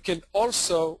 You can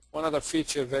also, one other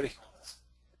feature,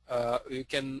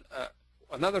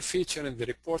 another feature in the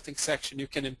reporting section, you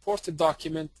can import a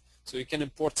document. So you can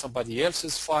import somebody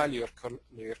else's file, your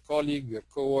colleague, your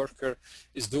coworker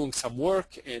is doing some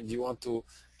work and you want to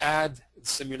add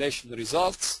simulation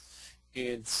results.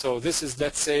 And so this is,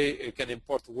 let's say, you can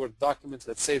import a Word document.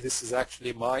 Let's say this is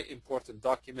actually my imported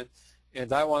document,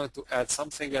 and I wanted to add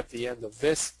something at the end of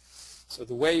this. So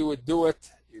the way you would do it,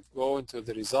 you go into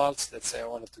the results. Let's say I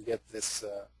wanted to get this,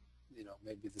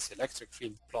 maybe this electric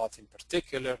field plot in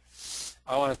particular.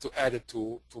 I wanted to add it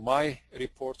to my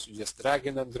report. You just drag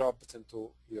and drop it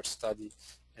into your study,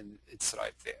 and it's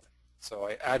right there. So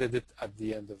I added it at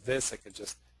the end of this. I can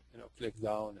just, click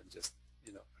down and just,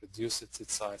 reduce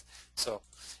its size. So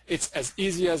it's as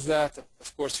easy as that.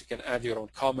 Of course, you can add your own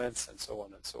comments and so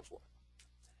on and so forth.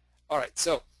 All right,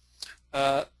 so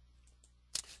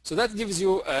that gives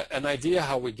you an idea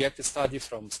how we get the study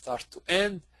from start to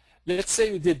end. Let's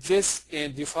say you did this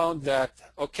and you found that,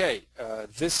 okay,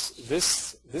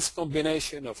 this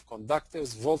combination of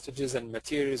conductors, voltages, and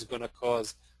materials is going to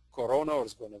cause corona, or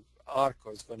is going to arc,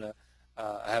 or is going to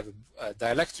have a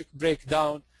dielectric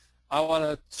breakdown. I want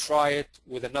to try it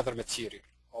with another material,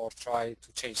 or try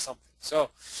to change something. So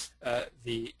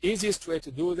the easiest way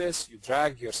to do this, you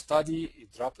drag your study, you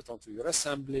drop it onto your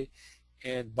assembly,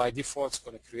 and by default it's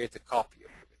going to create a copy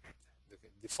of it. The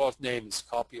default name is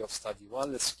copy of study 1.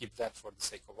 Let's keep that for the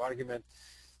sake of argument.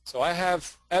 So I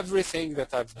have everything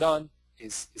that I've done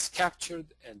is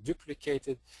captured and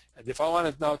duplicated, and if I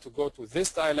wanted now to go to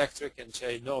this dielectric and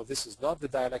say, no, this is not the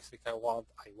dielectric I want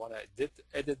to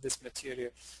edit this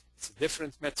material, it's a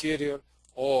different material,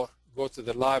 or go to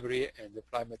the library and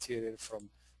apply material from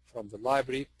the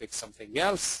library, pick something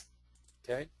else,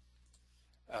 okay,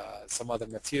 some other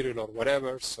material or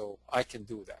whatever, so I can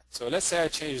do that. So let's say I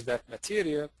change that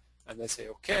material, and I say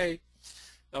OK.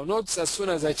 Now notice, as soon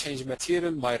as I change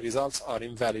material, my results are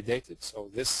invalidated, so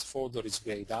this folder is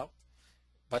grayed out.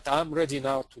 But I'm ready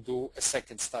now to do a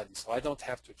second study, so I don't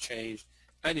have to change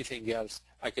anything else.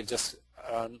 I can just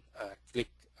click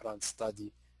Run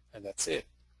Study, and that's it.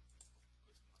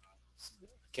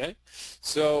 Okay,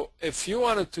 so if you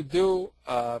wanted to do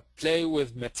play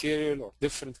with material or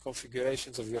different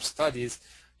configurations of your studies,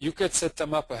 you could set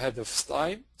them up ahead of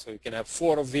time. So you can have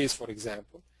 4 of these, for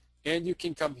example, and you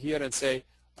can come here and say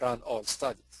Run All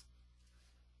Studies.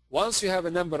 Once you have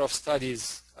a number of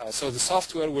studies, so the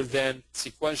software will then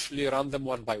sequentially run them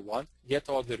one by one, get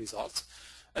all the results,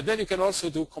 and then you can also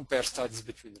do compare studies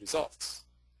between results.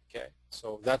 Okay,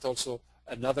 so that's also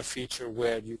another feature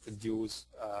where you could use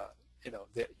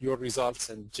your results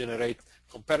and generate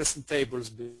comparison tables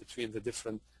between the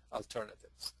different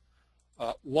alternatives.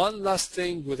 One last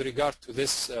thing with regard to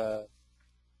this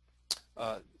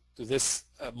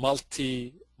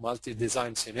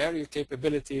multi-design scenario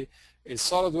capability is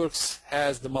SolidWorks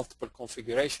has the multiple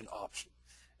configuration option,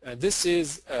 and this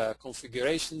is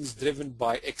configurations driven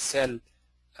by Excel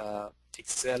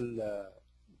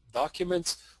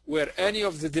documents, where any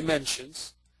of the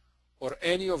dimensions or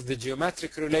any of the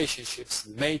geometric relationships,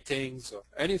 matings, or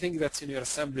anything that's in your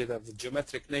assembly of the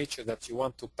geometric nature that you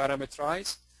want to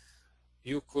parameterize,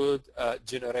 you could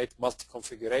generate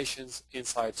multi-configurations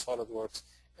inside SolidWorks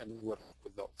and work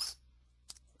with those.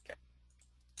 Okay.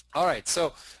 All right,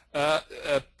 so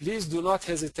please do not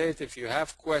hesitate. If you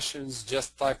have questions,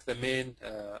 just type them in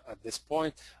at this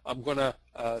point. I'm going to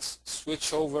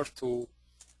switch over to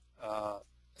a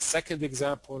second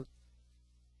example,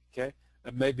 okay,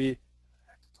 and maybe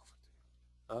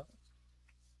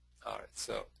all right,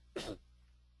 so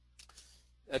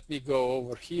let me go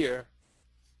over here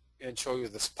and show you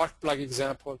the spark plug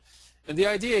example. And the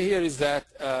idea here is that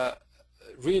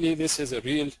really this is a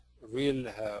real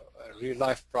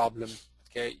life problem.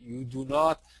 Okay, you do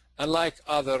not, unlike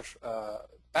other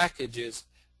packages,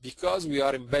 because we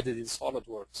are embedded in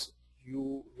SolidWorks,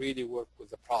 you really work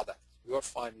with the product. You are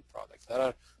finding product. There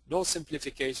are no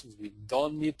simplifications. We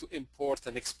don't need to import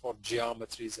and export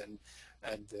geometries and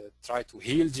try to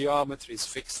heal geometries,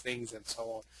 fix things, and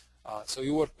so on. So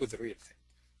you work with the real thing.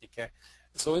 Okay.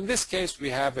 So in this case, we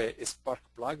have a spark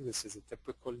plug. This is a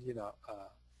typical,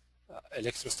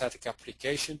 electrostatic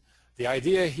application. The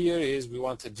idea here is we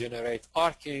want to generate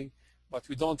arcing, but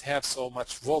we don't have so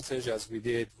much voltage as we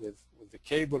did with the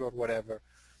cable or whatever.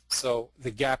 So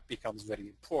the gap becomes very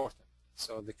important.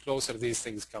 So the closer these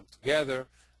things come together,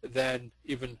 then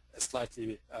even a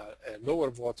slightly lower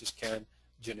voltage can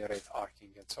generate arcing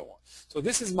and so on. So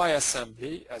this is my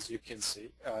assembly, as you can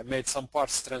see. I made some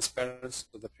parts transparent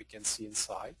so that we can see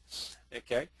inside.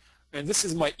 Okay, and this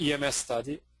is my EMS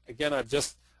study. Again, I'm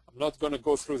not going to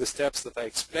go through the steps that I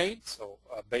explained. So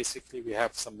basically, we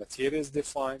have some materials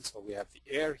defined. So we have the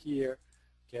air here,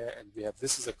 okay, and we have,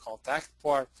 this is a contact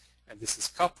part, and this is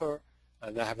copper,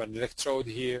 and I have an electrode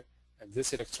here, and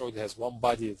this electrode has one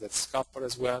body that's copper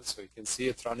as well. So you can see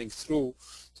it running through.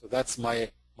 So that's my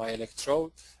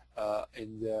electrode,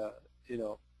 and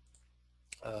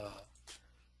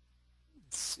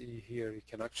let's see here, you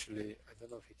can actually, I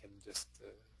don't know if you can just,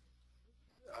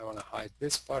 I want to hide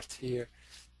this part here,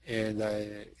 and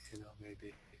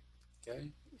maybe,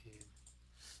 okay.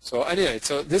 So anyway,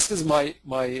 so this is my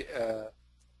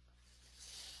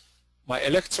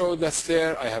electrode that's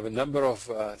there. I have a number of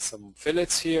some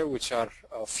fillets here which are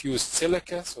fused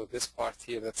silica. So this part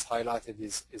here that's highlighted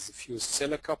is the fused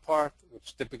silica part,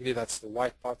 which typically that's the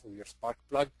white part of your spark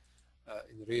plug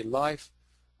in real life.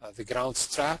 The ground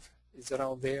strap is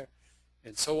around there,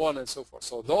 and so on and so forth.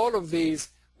 So all of these,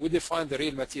 we define the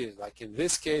real material. Like in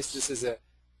this case, this is a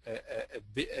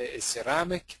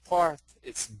ceramic part.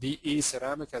 It's BE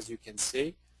ceramic, as you can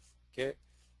see, okay,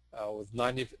 with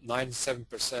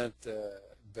 97%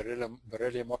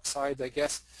 beryllium oxide, I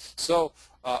guess. So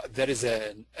there is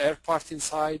an air part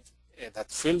inside that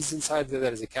fills inside.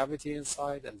 There is a cavity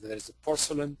inside, and there is a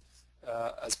porcelain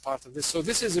as part of this. So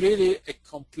this is really a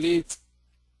complete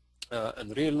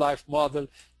and real-life model.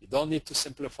 You don't need to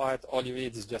simplify it. All you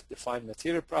need is just define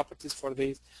material properties for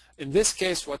these. In this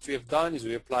case, what we have done is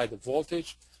we applied the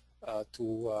voltage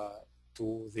to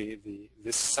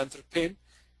this center pin,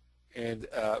 and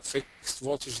fixed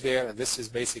voltage there. And this is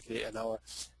basically an hour.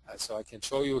 So I can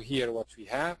show you here what we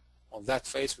have. On that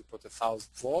face, we put 1,000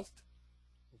 volt.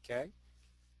 Okay,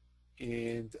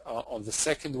 and on the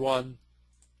second one,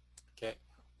 okay,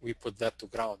 we put that to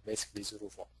ground, basically 0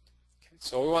 volt.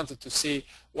 So we wanted to see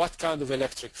what kind of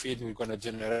electric field we're going to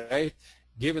generate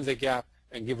given the gap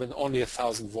and given only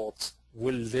 1,000 volts.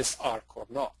 Will this arc or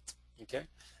not? Okay.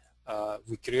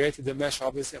 We created the mesh,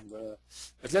 obviously.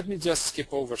 But let me just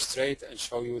skip over straight and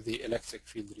show you the electric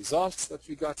field results that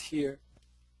we got here.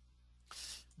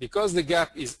 Because the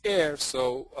gap is air,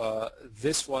 so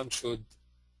this one should,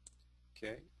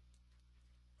 okay,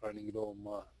 running low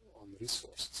on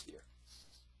resources here.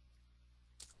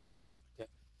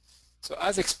 So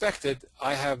as expected,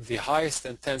 I have the highest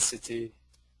intensity,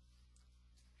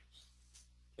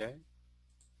 okay.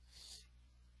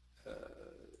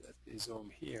 Let me zoom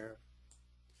here.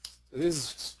 So this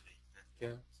is,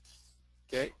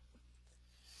 okay.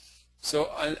 So,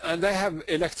 and I have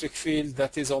electric field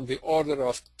that is on the order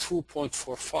of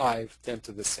 2.45 10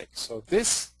 to the 6. So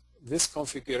this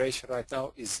configuration right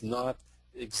now is not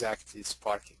exactly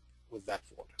sparking with that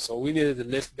voltage. So we needed a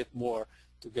little bit more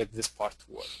to get this part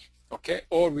to work. Okay,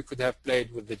 or we could have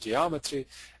played with the geometry.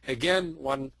 Again,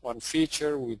 one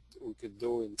feature we could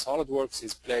do in SolidWorks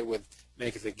is play with,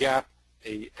 make the gap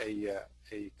a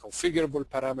configurable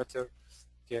parameter,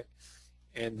 okay,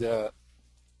 and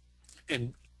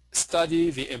study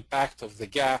the impact of the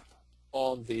gap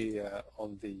on the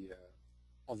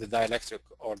dielectric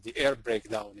or the air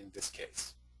breakdown in this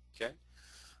case. Okay,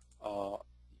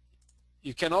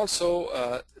 you can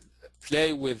also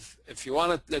play with, if you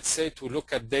want, let's say, to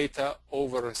look at data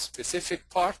over a specific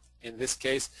part. In this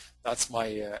case, that's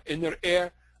my inner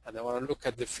air, and I want to look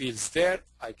at the fields there.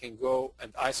 I can go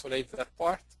and isolate that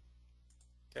part,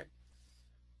 okay,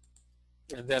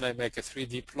 and then I make a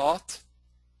 3D plot,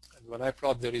 and when I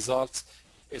plot the results,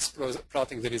 it's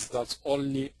plotting the results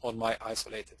only on my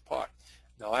isolated part.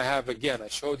 Now I have, again, I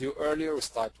showed you earlier, we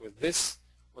start with this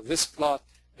plot,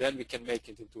 then we can make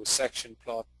it into a section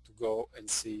plot to go and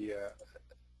see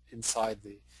inside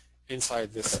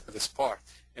this part,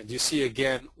 and you see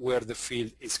again where the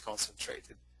field is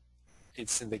concentrated.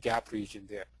 It's in the gap region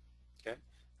there, okay,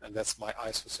 and that's my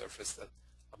isosurface that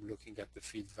I'm looking at the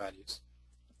field values.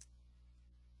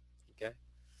 Okay.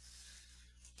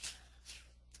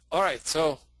 All right,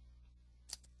 so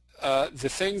the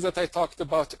things that I talked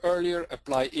about earlier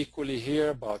apply equally here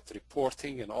about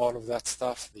reporting and all of that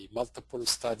stuff, the multiple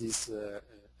studies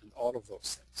and all of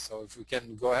those things. So if we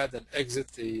can go ahead and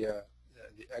exit the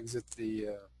exit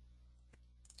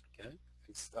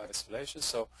isolation.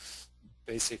 So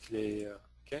basically,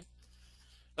 okay.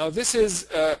 Now this is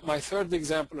my third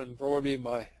example, and probably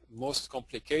my most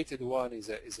complicated one is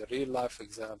a real life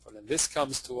example, and this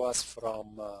comes to us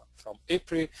from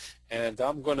EPRI, and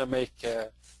I'm going to make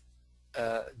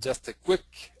just a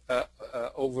quick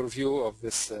overview of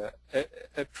this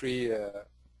EPRI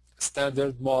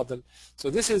standard model. So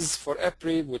this is for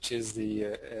EPRI, which is the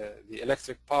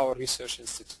Electric Power Research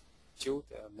Institute.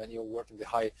 Many who work in the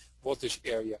high voltage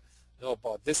area know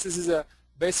about this. This is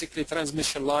basically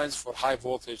transmission lines for high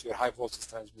voltage, your high voltage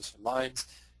transmission lines.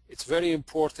 It's very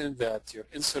important that your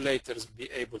insulators be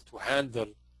able to handle,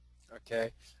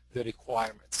 okay, the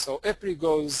requirements. So EPRI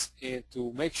goes in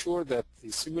to make sure that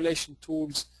the simulation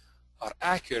tools are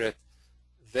accurate.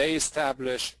 They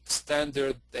establish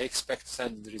standard, they expect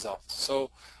standard results.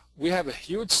 So we have a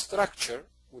huge structure,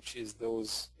 which is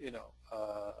those,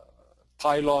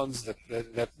 pylons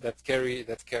that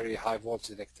carry high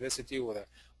voltage electricity with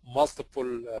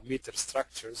multiple meter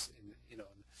structures,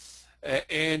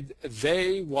 and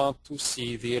they want to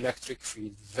see the electric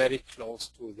field very close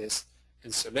to this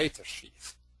insulator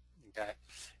sheath. Okay,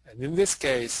 and in this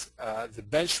case, the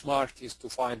benchmark is to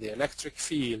find the electric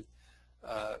field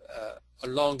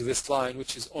along this line,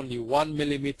 which is only 1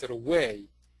 millimeter away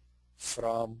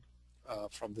from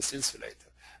this insulator.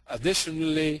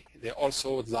 Additionally, they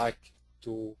also would like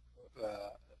to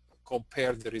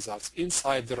compare the results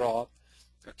inside the rod,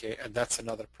 okay, and that's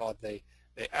another plot they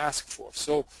ask for.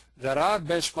 So there are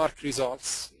benchmark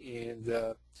results, and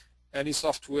any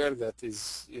software that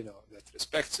is, that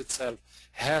respects itself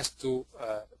has to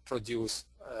produce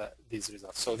these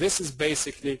results. So this is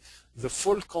basically the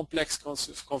full complex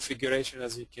configuration,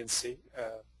 as you can see,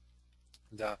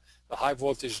 the high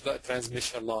voltage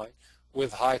transmission line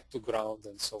with height to ground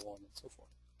and so on and so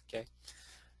forth. Okay,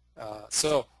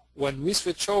 so when we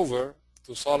switch over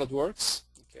to SolidWorks,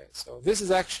 okay, so this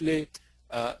is actually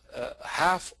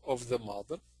half of the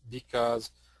model, because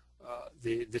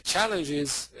the challenge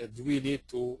is, do we need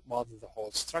to model the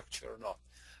whole structure or not?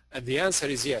 And the answer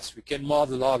is yes, we can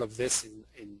model all of this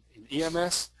in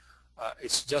EMS.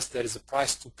 It's just there is a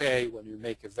price to pay when you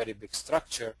make a very big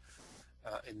structure.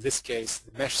 In this case,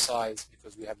 the mesh size,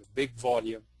 because we have a big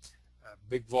volume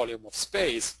of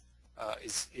space,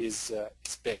 is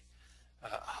big.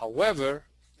 However,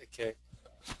 okay,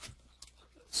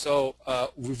 so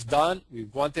we've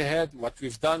went ahead. What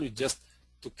we've done, we just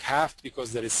took half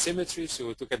because there is symmetry, so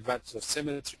we took advantage of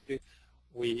symmetry.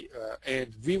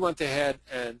 And we went ahead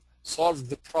and solved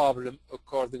the problem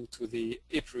according to the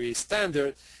EPRI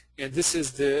standard, and this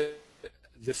is the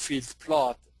field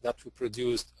plot that we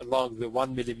produced along the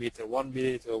 1 millimeter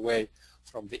away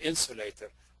from the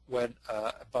insulator. When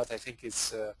but I think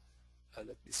it's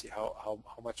let me see how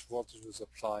much voltage was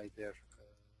applied there.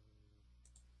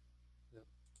 The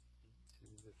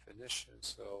definition.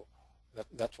 So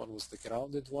that one was the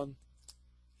grounded one.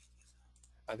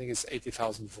 I think it's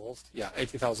 80,000 volts. Yeah,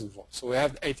 80,000 volts. So we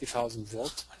have 80,000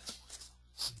 volts.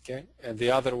 Okay, and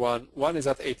the other one is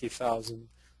at 80,000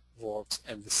 volts,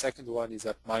 and the second one is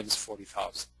at minus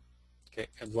 40,000. Okay,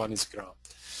 and one is ground.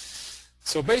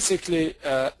 So basically,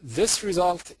 this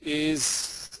result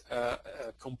is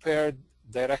compared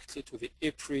directly to the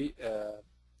EPRI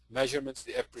measurements,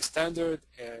 the EPRI standard,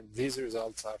 and these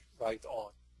results are right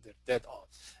on. They're dead on.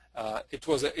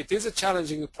 It is a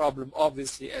challenging problem,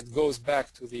 obviously, and goes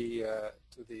back to the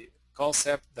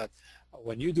concept that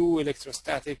when you do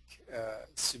electrostatic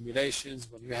simulations,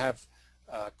 when you have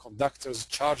conductors,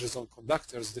 charges on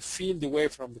conductors, the field away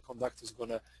from the conductor is going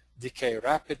to decay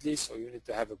rapidly, so you need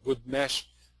to have a good mesh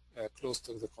close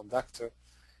to the conductor,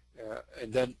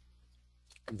 and then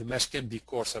the mesh can be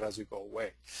coarser as you go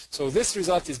away. So this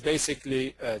result is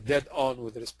basically dead on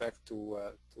with respect to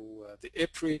the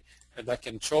EPRI, and I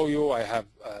can show you. I have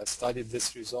studied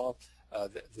this result,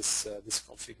 this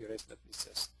configuration. Let me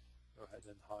just go ahead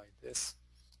and hide this.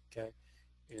 Okay,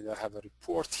 and I have a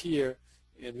report here,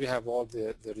 and we have all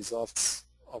the results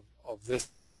of this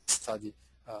study.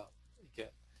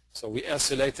 Again, so we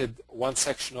isolated one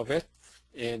section of it,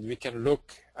 and we can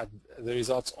look at the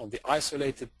results on the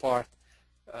isolated part.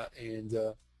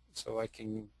 So I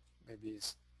can maybe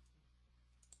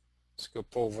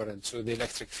scope over and show the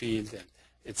electric field, and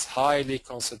it's highly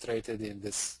concentrated in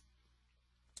this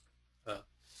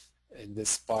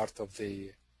part of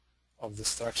the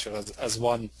structure, as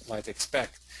one might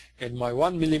expect. And my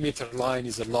 1 millimeter line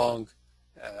is along,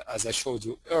 as I showed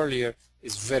you earlier,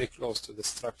 is very close to the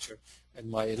structure, and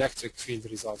my electric field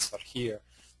results are here.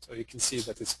 So you can see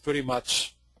that it's pretty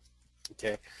much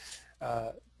okay.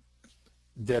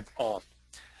 Dead on.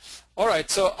 All right,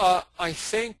 so I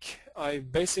think I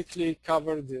basically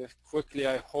covered quickly,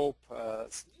 I hope.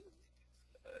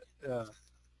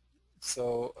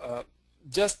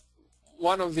 Just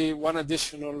one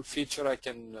additional feature I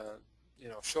can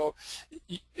show.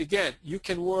 Again, you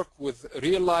can work with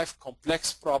real-life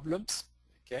complex problems,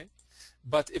 okay?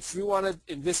 But if we wanted,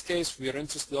 in this case, we are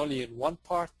interested only in one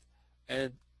part,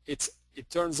 and it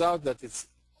turns out that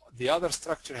the other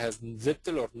structure has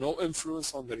little or no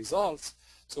influence on the results.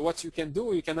 So what you can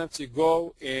do, you can actually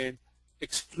go and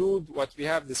exclude what we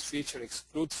have, this feature,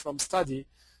 exclude from study.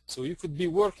 So you could be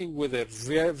working with a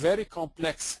very, very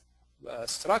complex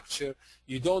structure.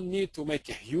 You don't need to make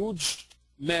a huge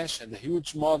mesh and a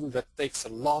huge model that takes a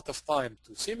lot of time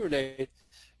to simulate.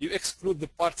 You exclude the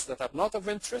parts that are not of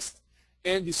interest,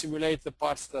 and you simulate the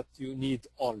parts that you need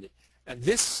only. And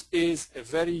this is a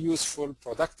very useful,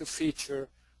 productive feature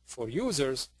for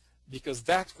users, because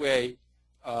that way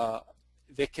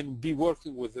they can be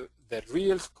working with the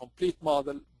real complete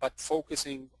model, but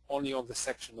focusing only on the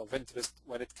section of interest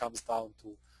when it comes down to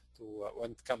when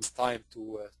it comes time to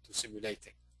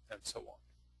simulating and so on.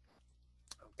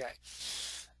 Okay,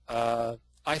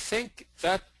 I think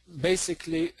that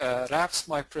basically wraps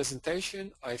my presentation.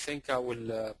 I think I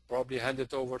will probably hand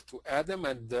it over to Adam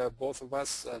and both of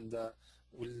us, and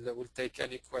we'll take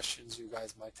any questions you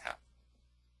guys might have.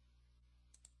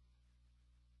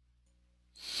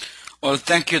 Well,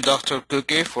 thank you, Dr.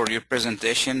 Cookie, for your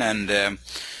presentation, and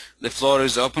the floor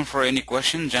is open for any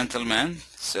question, gentlemen.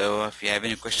 So if you have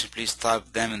any questions, please type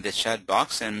them in the chat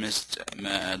box, and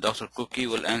Dr. Cookie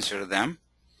will answer them.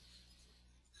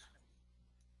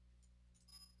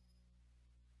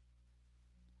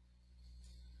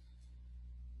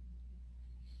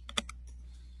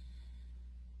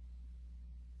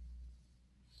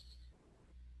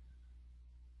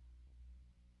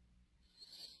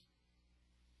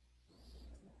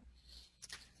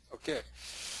 Okay,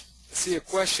 I see a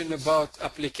question about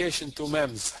application to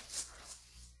MEMS.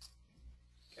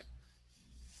 Okay.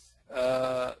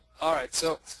 All right,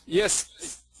 so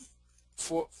yes,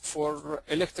 for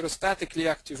electrostatically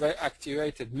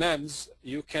activated MEMS,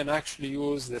 you can actually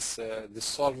use this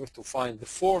solver to find the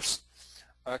force.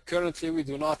 Currently, we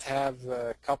do not have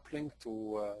coupling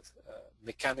to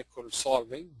mechanical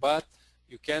solving, but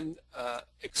you can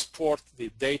export the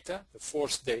data, the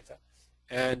force data,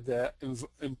 and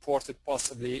import it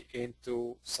possibly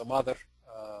into some other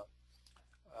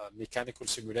mechanical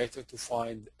simulator to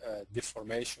find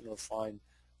deformation or find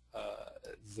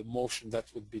the motion that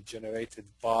would be generated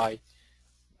by,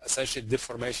 essentially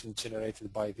deformation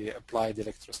generated by the applied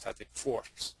electrostatic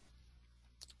force.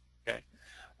 Okay.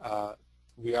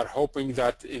 We are hoping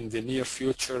that in the near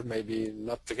future, maybe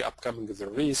not the upcoming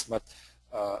release, but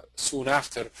soon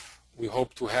after, we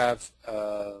hope to have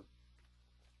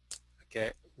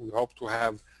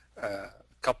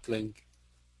coupling,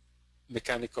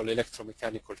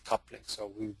 electromechanical coupling.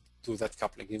 So we do that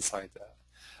coupling inside.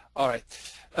 All right.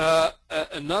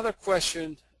 Another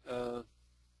question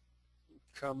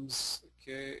comes.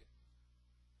 Okay.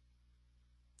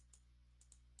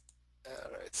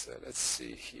 All right. So let's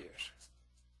see here.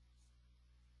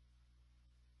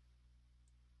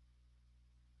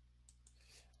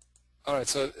 All right.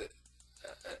 So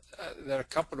there are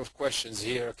a couple of questions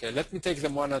here. Okay, let me take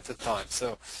them one at a time.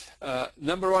 So,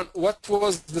 number one, what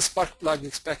was the spark plug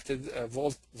expected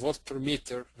volt per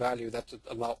meter value that would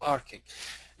allow arcing?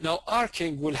 Now,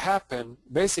 arcing will happen.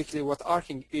 Basically, what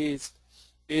arcing is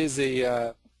it's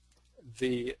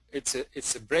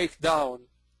a breakdown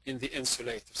in the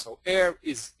insulator. So, air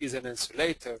is an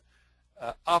insulator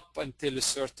up until a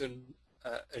certain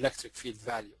electric field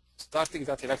value. Starting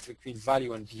that electric field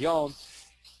value and beyond,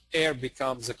 air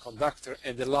becomes a conductor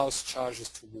and allows charges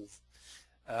to move.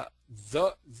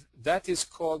 That is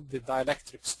called the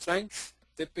dielectric strength,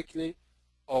 typically,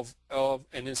 of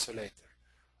an insulator.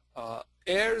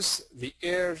 The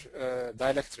air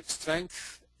dielectric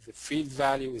strength, the field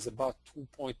value is about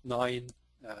 2.9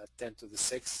 10 to the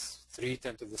 6, 3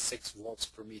 10 to the 6 volts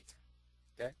per meter.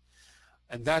 Okay,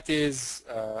 and that is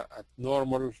at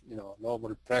normal,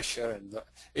 normal pressure, and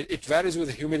it varies with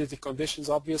the humidity conditions,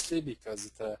 obviously, because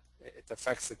it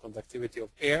affects the conductivity of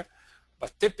air.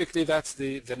 But typically, that's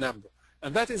the number,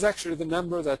 and that is actually the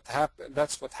number that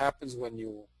that's what happens when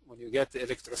you get the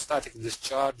electrostatic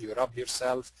discharge. You rub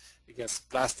yourself against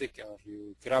plastic, or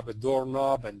you grab a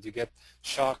doorknob and you get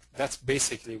shocked. That's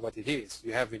basically what it is.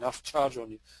 You have enough charge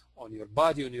on your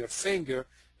body, on your finger,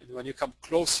 and when you come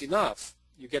close enough,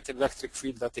 you get an electric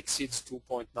field that exceeds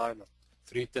 2.9 or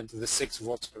 3 10 to the 6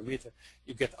 volts per meter.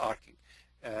 You get arcing.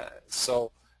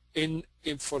 So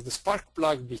for the spark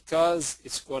plug, because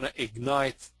it's going to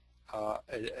ignite a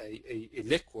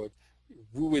liquid,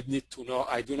 we would need to know.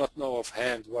 I do not know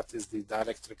offhand what is the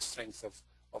dielectric strength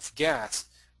of gas,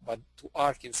 but to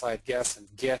arc inside gas and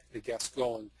get the gas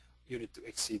going, you need to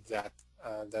exceed that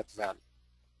value.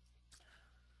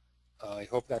 I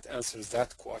hope that answers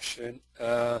that question.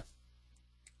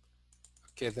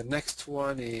 Okay, the next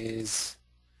one is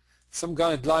some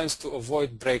guidelines to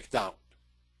avoid breakdown.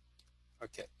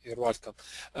 Okay, you're welcome.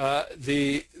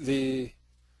 The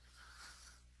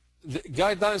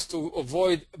guidelines to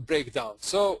avoid breakdown.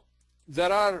 So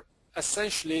there are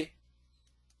essentially,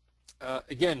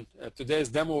 again, today's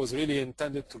demo was really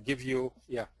intended to give you,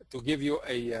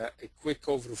 a quick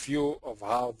overview of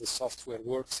how the software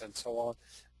works and so on.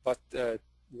 But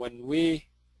when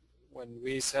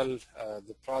we sell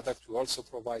the product, we also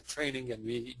provide training, and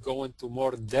we go into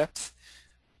more depth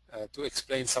to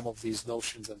explain some of these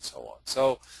notions and so on.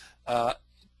 So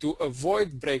to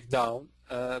avoid breakdown,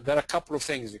 there are a couple of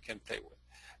things you can play with.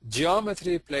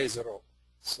 Geometry plays a role.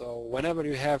 So whenever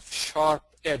you have sharp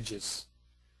edges,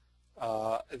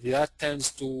 that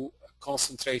tends to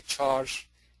concentrate charge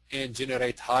and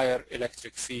generate higher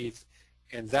electric field,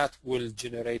 and that will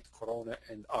generate corona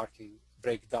and arcing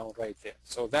breakdown right there.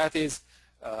 So that is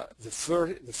the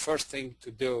first thing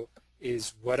to do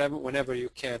is whenever you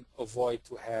can avoid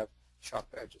to have sharp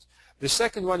edges. The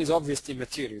second one is obviously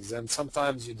materials, and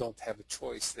sometimes you don't have a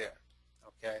choice there.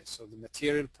 Okay, so the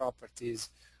material properties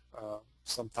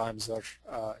sometimes are,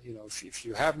 if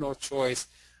you have no choice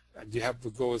and you have to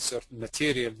go with certain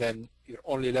material, then your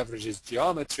only leverage is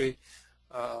geometry.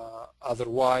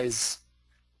 Otherwise,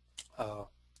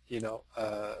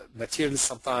 materials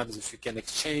sometimes, if you can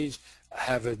exchange,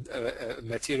 have a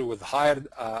material with higher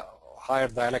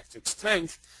dielectric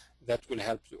strength, that will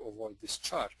help you avoid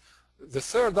discharge. The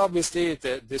third, obviously,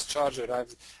 the discharge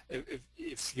arrives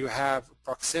if you have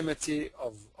proximity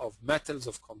of metals,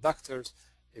 of conductors.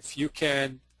 If you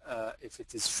can, if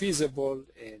it is feasible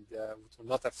and it will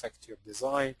not affect your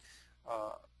design,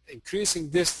 increasing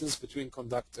distance between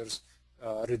conductors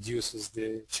reduces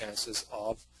the chances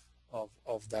of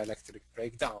dielectric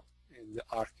breakdown in the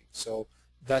arcing. So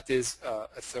that is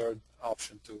a third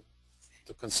option to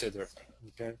consider.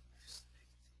 Okay.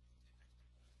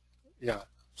 Yeah.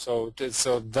 So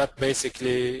that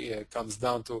basically comes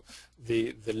down to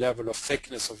the level of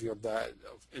thickness of your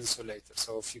insulator.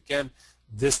 So if you can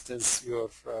distance your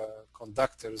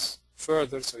conductors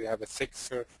further, so you have a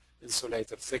thicker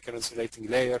insulator, thicker insulating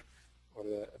layer, or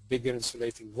a bigger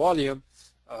insulating volume,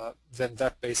 then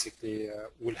that basically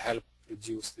will help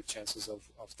reduce the chances of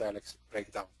dielectric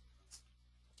breakdown.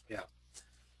 Yeah.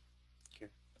 Okay.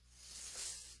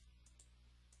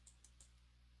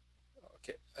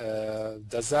 Okay.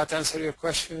 Does that answer your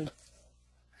question?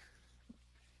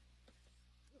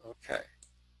 Okay.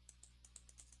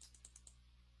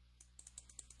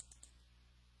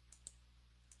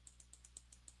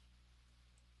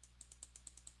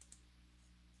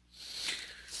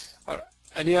 All right.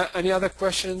 Any other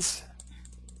questions?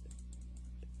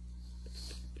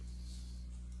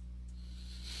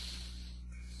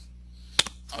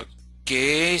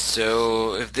 Okay,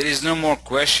 so if there is no more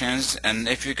questions, and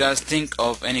if you guys think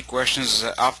of any questions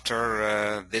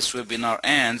after this webinar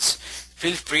ends,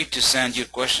 feel free to send your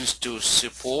questions to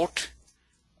support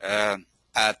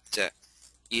at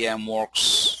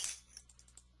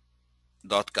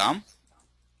emworks.com.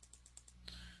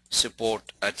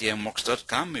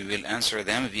 support@emworks.com. We will answer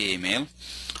them via email.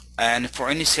 And for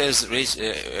any sales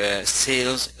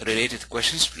related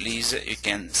questions, please you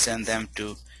can send them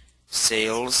to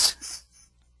sales.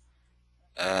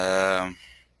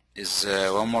 Is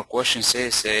one more question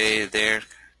say there,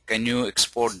 can you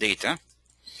export data?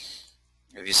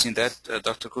 Have you seen that,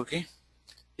 Dr. Cookie?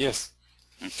 Yes.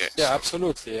 Okay. Yeah,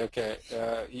 absolutely. Okay.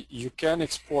 You can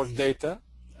export data,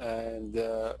 and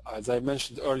as I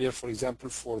mentioned earlier, for example,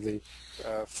 for the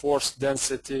force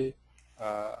density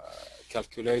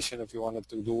calculation, if you wanted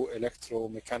to do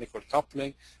electromechanical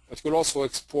coupling, but we'll also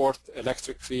export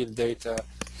electric field data,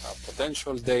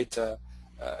 potential data,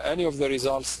 any of the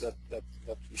results that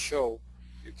we show,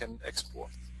 you can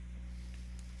export.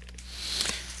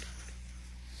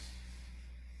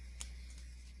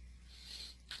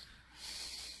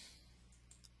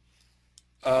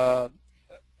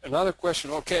 Another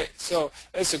question. Okay, so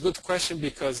it's a good question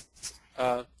because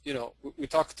we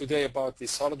talked today about the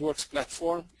SolidWorks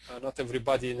platform. Not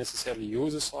everybody necessarily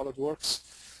uses SolidWorks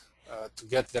to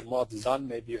get their model done.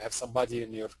 Maybe you have somebody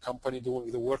in your company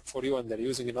doing the work for you and they're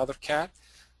using another CAD.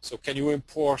 So can you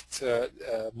import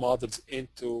models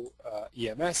into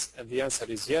EMS? And the answer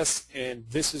is yes. And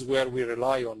this is where we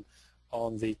rely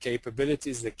on the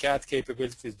capabilities, the CAD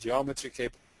capabilities, geometry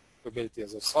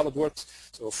capabilities of SolidWorks.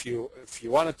 So if you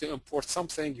wanted to import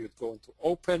something, you'd go into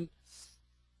Open.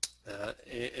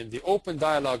 In the Open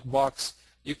dialog box,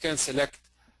 you can select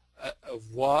a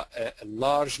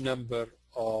large number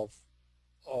of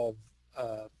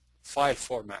file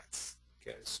formats.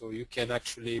 Okay, so you can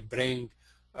actually bring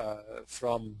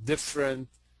from different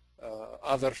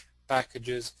other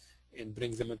packages and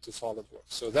bring them into SolidWorks.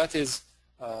 So that is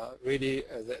really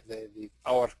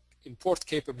our import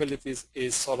capabilities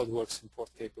is SolidWorks import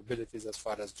capabilities as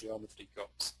far as geometry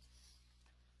goes.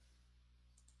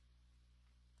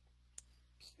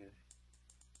 Okay.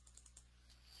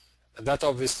 And that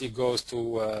obviously goes to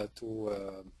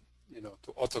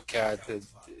AutoCAD,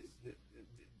 the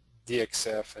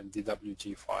DXF and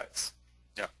DWG files.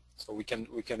 Yeah, so we can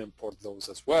import those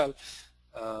as well.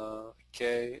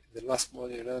 Okay, the last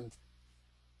module.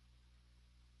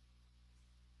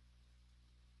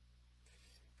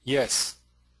 Yes,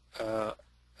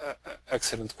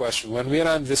 excellent question. When we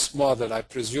ran this model, I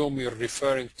presume you're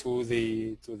referring to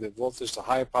the voltage, the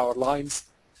high power lines.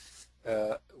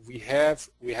 We have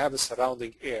a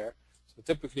surrounding air. So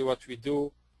typically, what we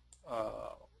do,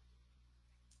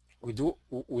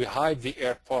 we hide the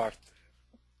air part,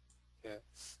 okay,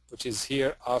 which is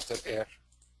here outer air.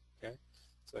 Okay,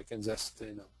 so I can just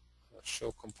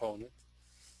show component.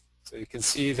 So you can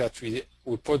see that we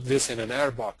put this in an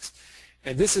air box.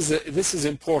 And this is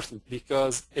important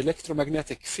because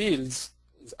electromagnetic fields,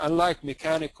 unlike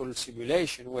mechanical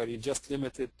simulation where you just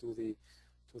limit it to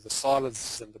the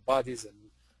solids and the bodies, and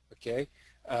okay,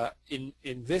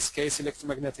 in this case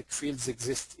electromagnetic fields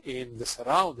exist in the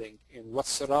surrounding, and what's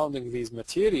surrounding these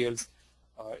materials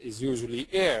is usually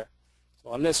air.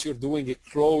 So unless you're doing a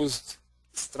closed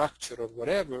structure or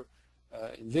whatever,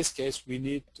 in this case we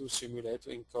need to simulate, to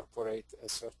incorporate a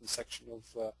certain section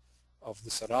of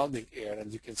the surrounding air,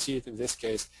 and you can see it in this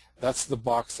case. That's the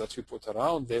box that we put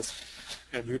around this,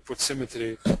 and we put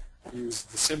symmetry, use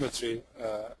the symmetry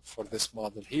for this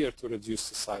model here to reduce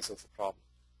the size of the problem.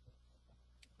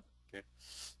 Okay,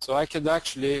 so I can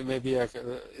actually maybe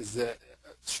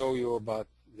show you about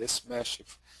this mesh.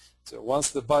 So once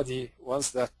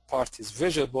that part is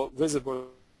visible,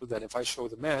 then if I show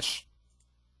the mesh,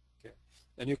 okay,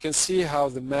 then you can see how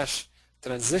the mesh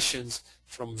transitions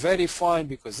from very fine,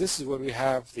 because this is where we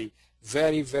have the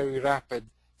very, very rapid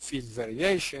field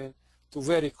variation, to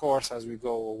very coarse as we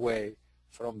go away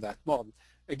from that model.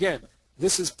 Again,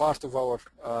 this is part of our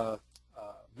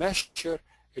mesher.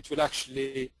 It will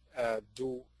actually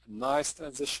do nice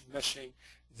transition meshing.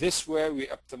 This way we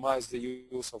optimize the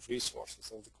use of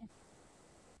resources, of the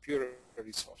computer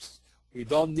resources. We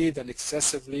don't need an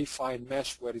excessively fine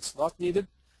mesh where it's not needed,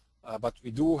 but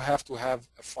we do have to have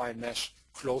a fine mesh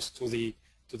close to the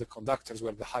conductors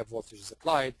where the high voltage is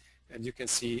applied, and you can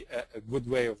see a good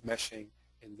way of meshing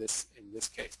in this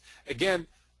case. Again,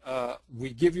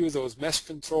 we give you those mesh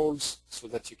controls so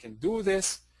that you can do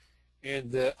this,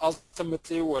 and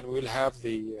ultimately when we'll have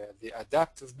the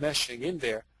adaptive meshing in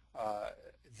there,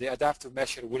 the adaptive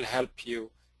mesher will help you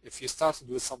if you started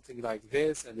with something like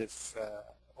this, and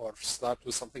or start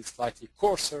with something slightly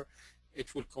coarser,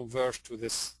 it will converge to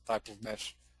this type of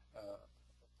mesh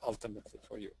ultimately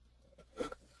for you.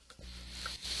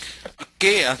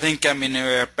 Okay, I think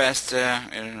we're past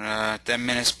 10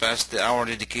 minutes past the hour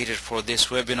dedicated for this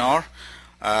webinar.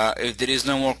 If there is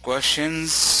no more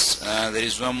questions, there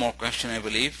is one more question, I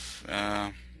believe.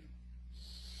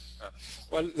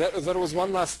 Well, there was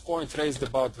one last point raised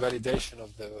about validation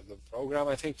of the program.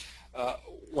 I think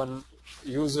when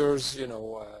users,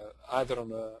 either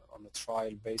on a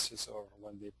trial basis or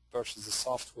when they purchase the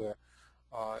software,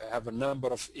 have a number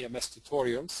of EMS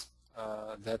tutorials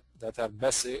that are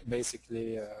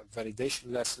basically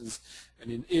validation lessons,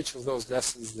 and in each of those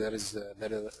lessons there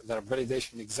are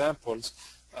validation examples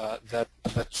that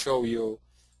show you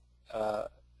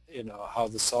how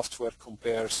the software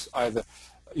compares either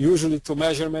usually to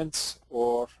measurements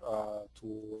or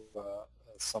to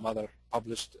some other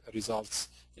published results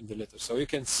in the literature. So you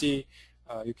can see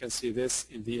this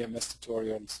in the EMS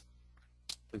tutorials.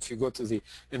 If you go to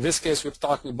in this case we're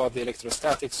talking about the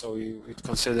electrostatics, so you would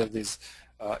consider these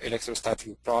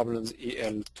electrostatic problems,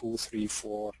 EL 2, 3,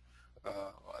 4,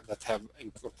 that have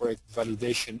incorporated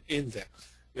validation in them.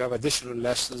 You have additional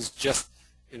lessons, just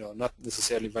not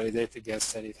necessarily validate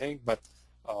against anything, but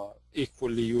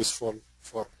equally useful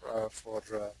for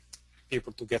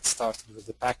people to get started with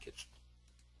the package.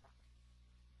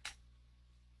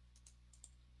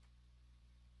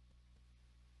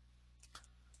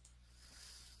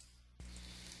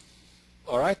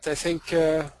 All right, I think.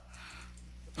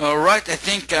 All right, I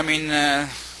think.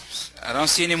 I don't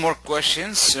see any more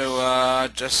questions, so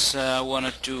just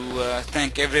wanted to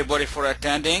thank everybody for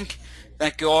attending.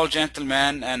 Thank you all,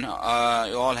 gentlemen, and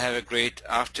you all have a great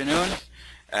afternoon.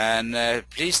 And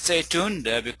please stay tuned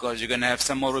because you're going to have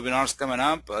some more webinars coming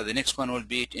up. The next one will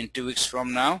be in 2 weeks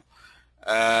from now.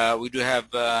 We do have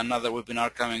another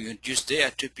webinar coming on Tuesday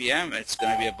at 2 p.m. It's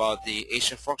going to be about the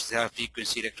HFOX, the high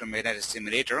frequency electromagnetic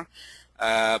simulator.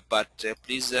 But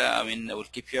please, we'll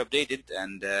keep you updated,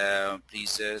 and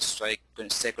please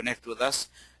stay connected with us.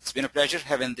 It's been a pleasure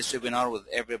having this webinar with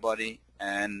everybody,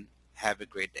 and have a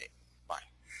great day.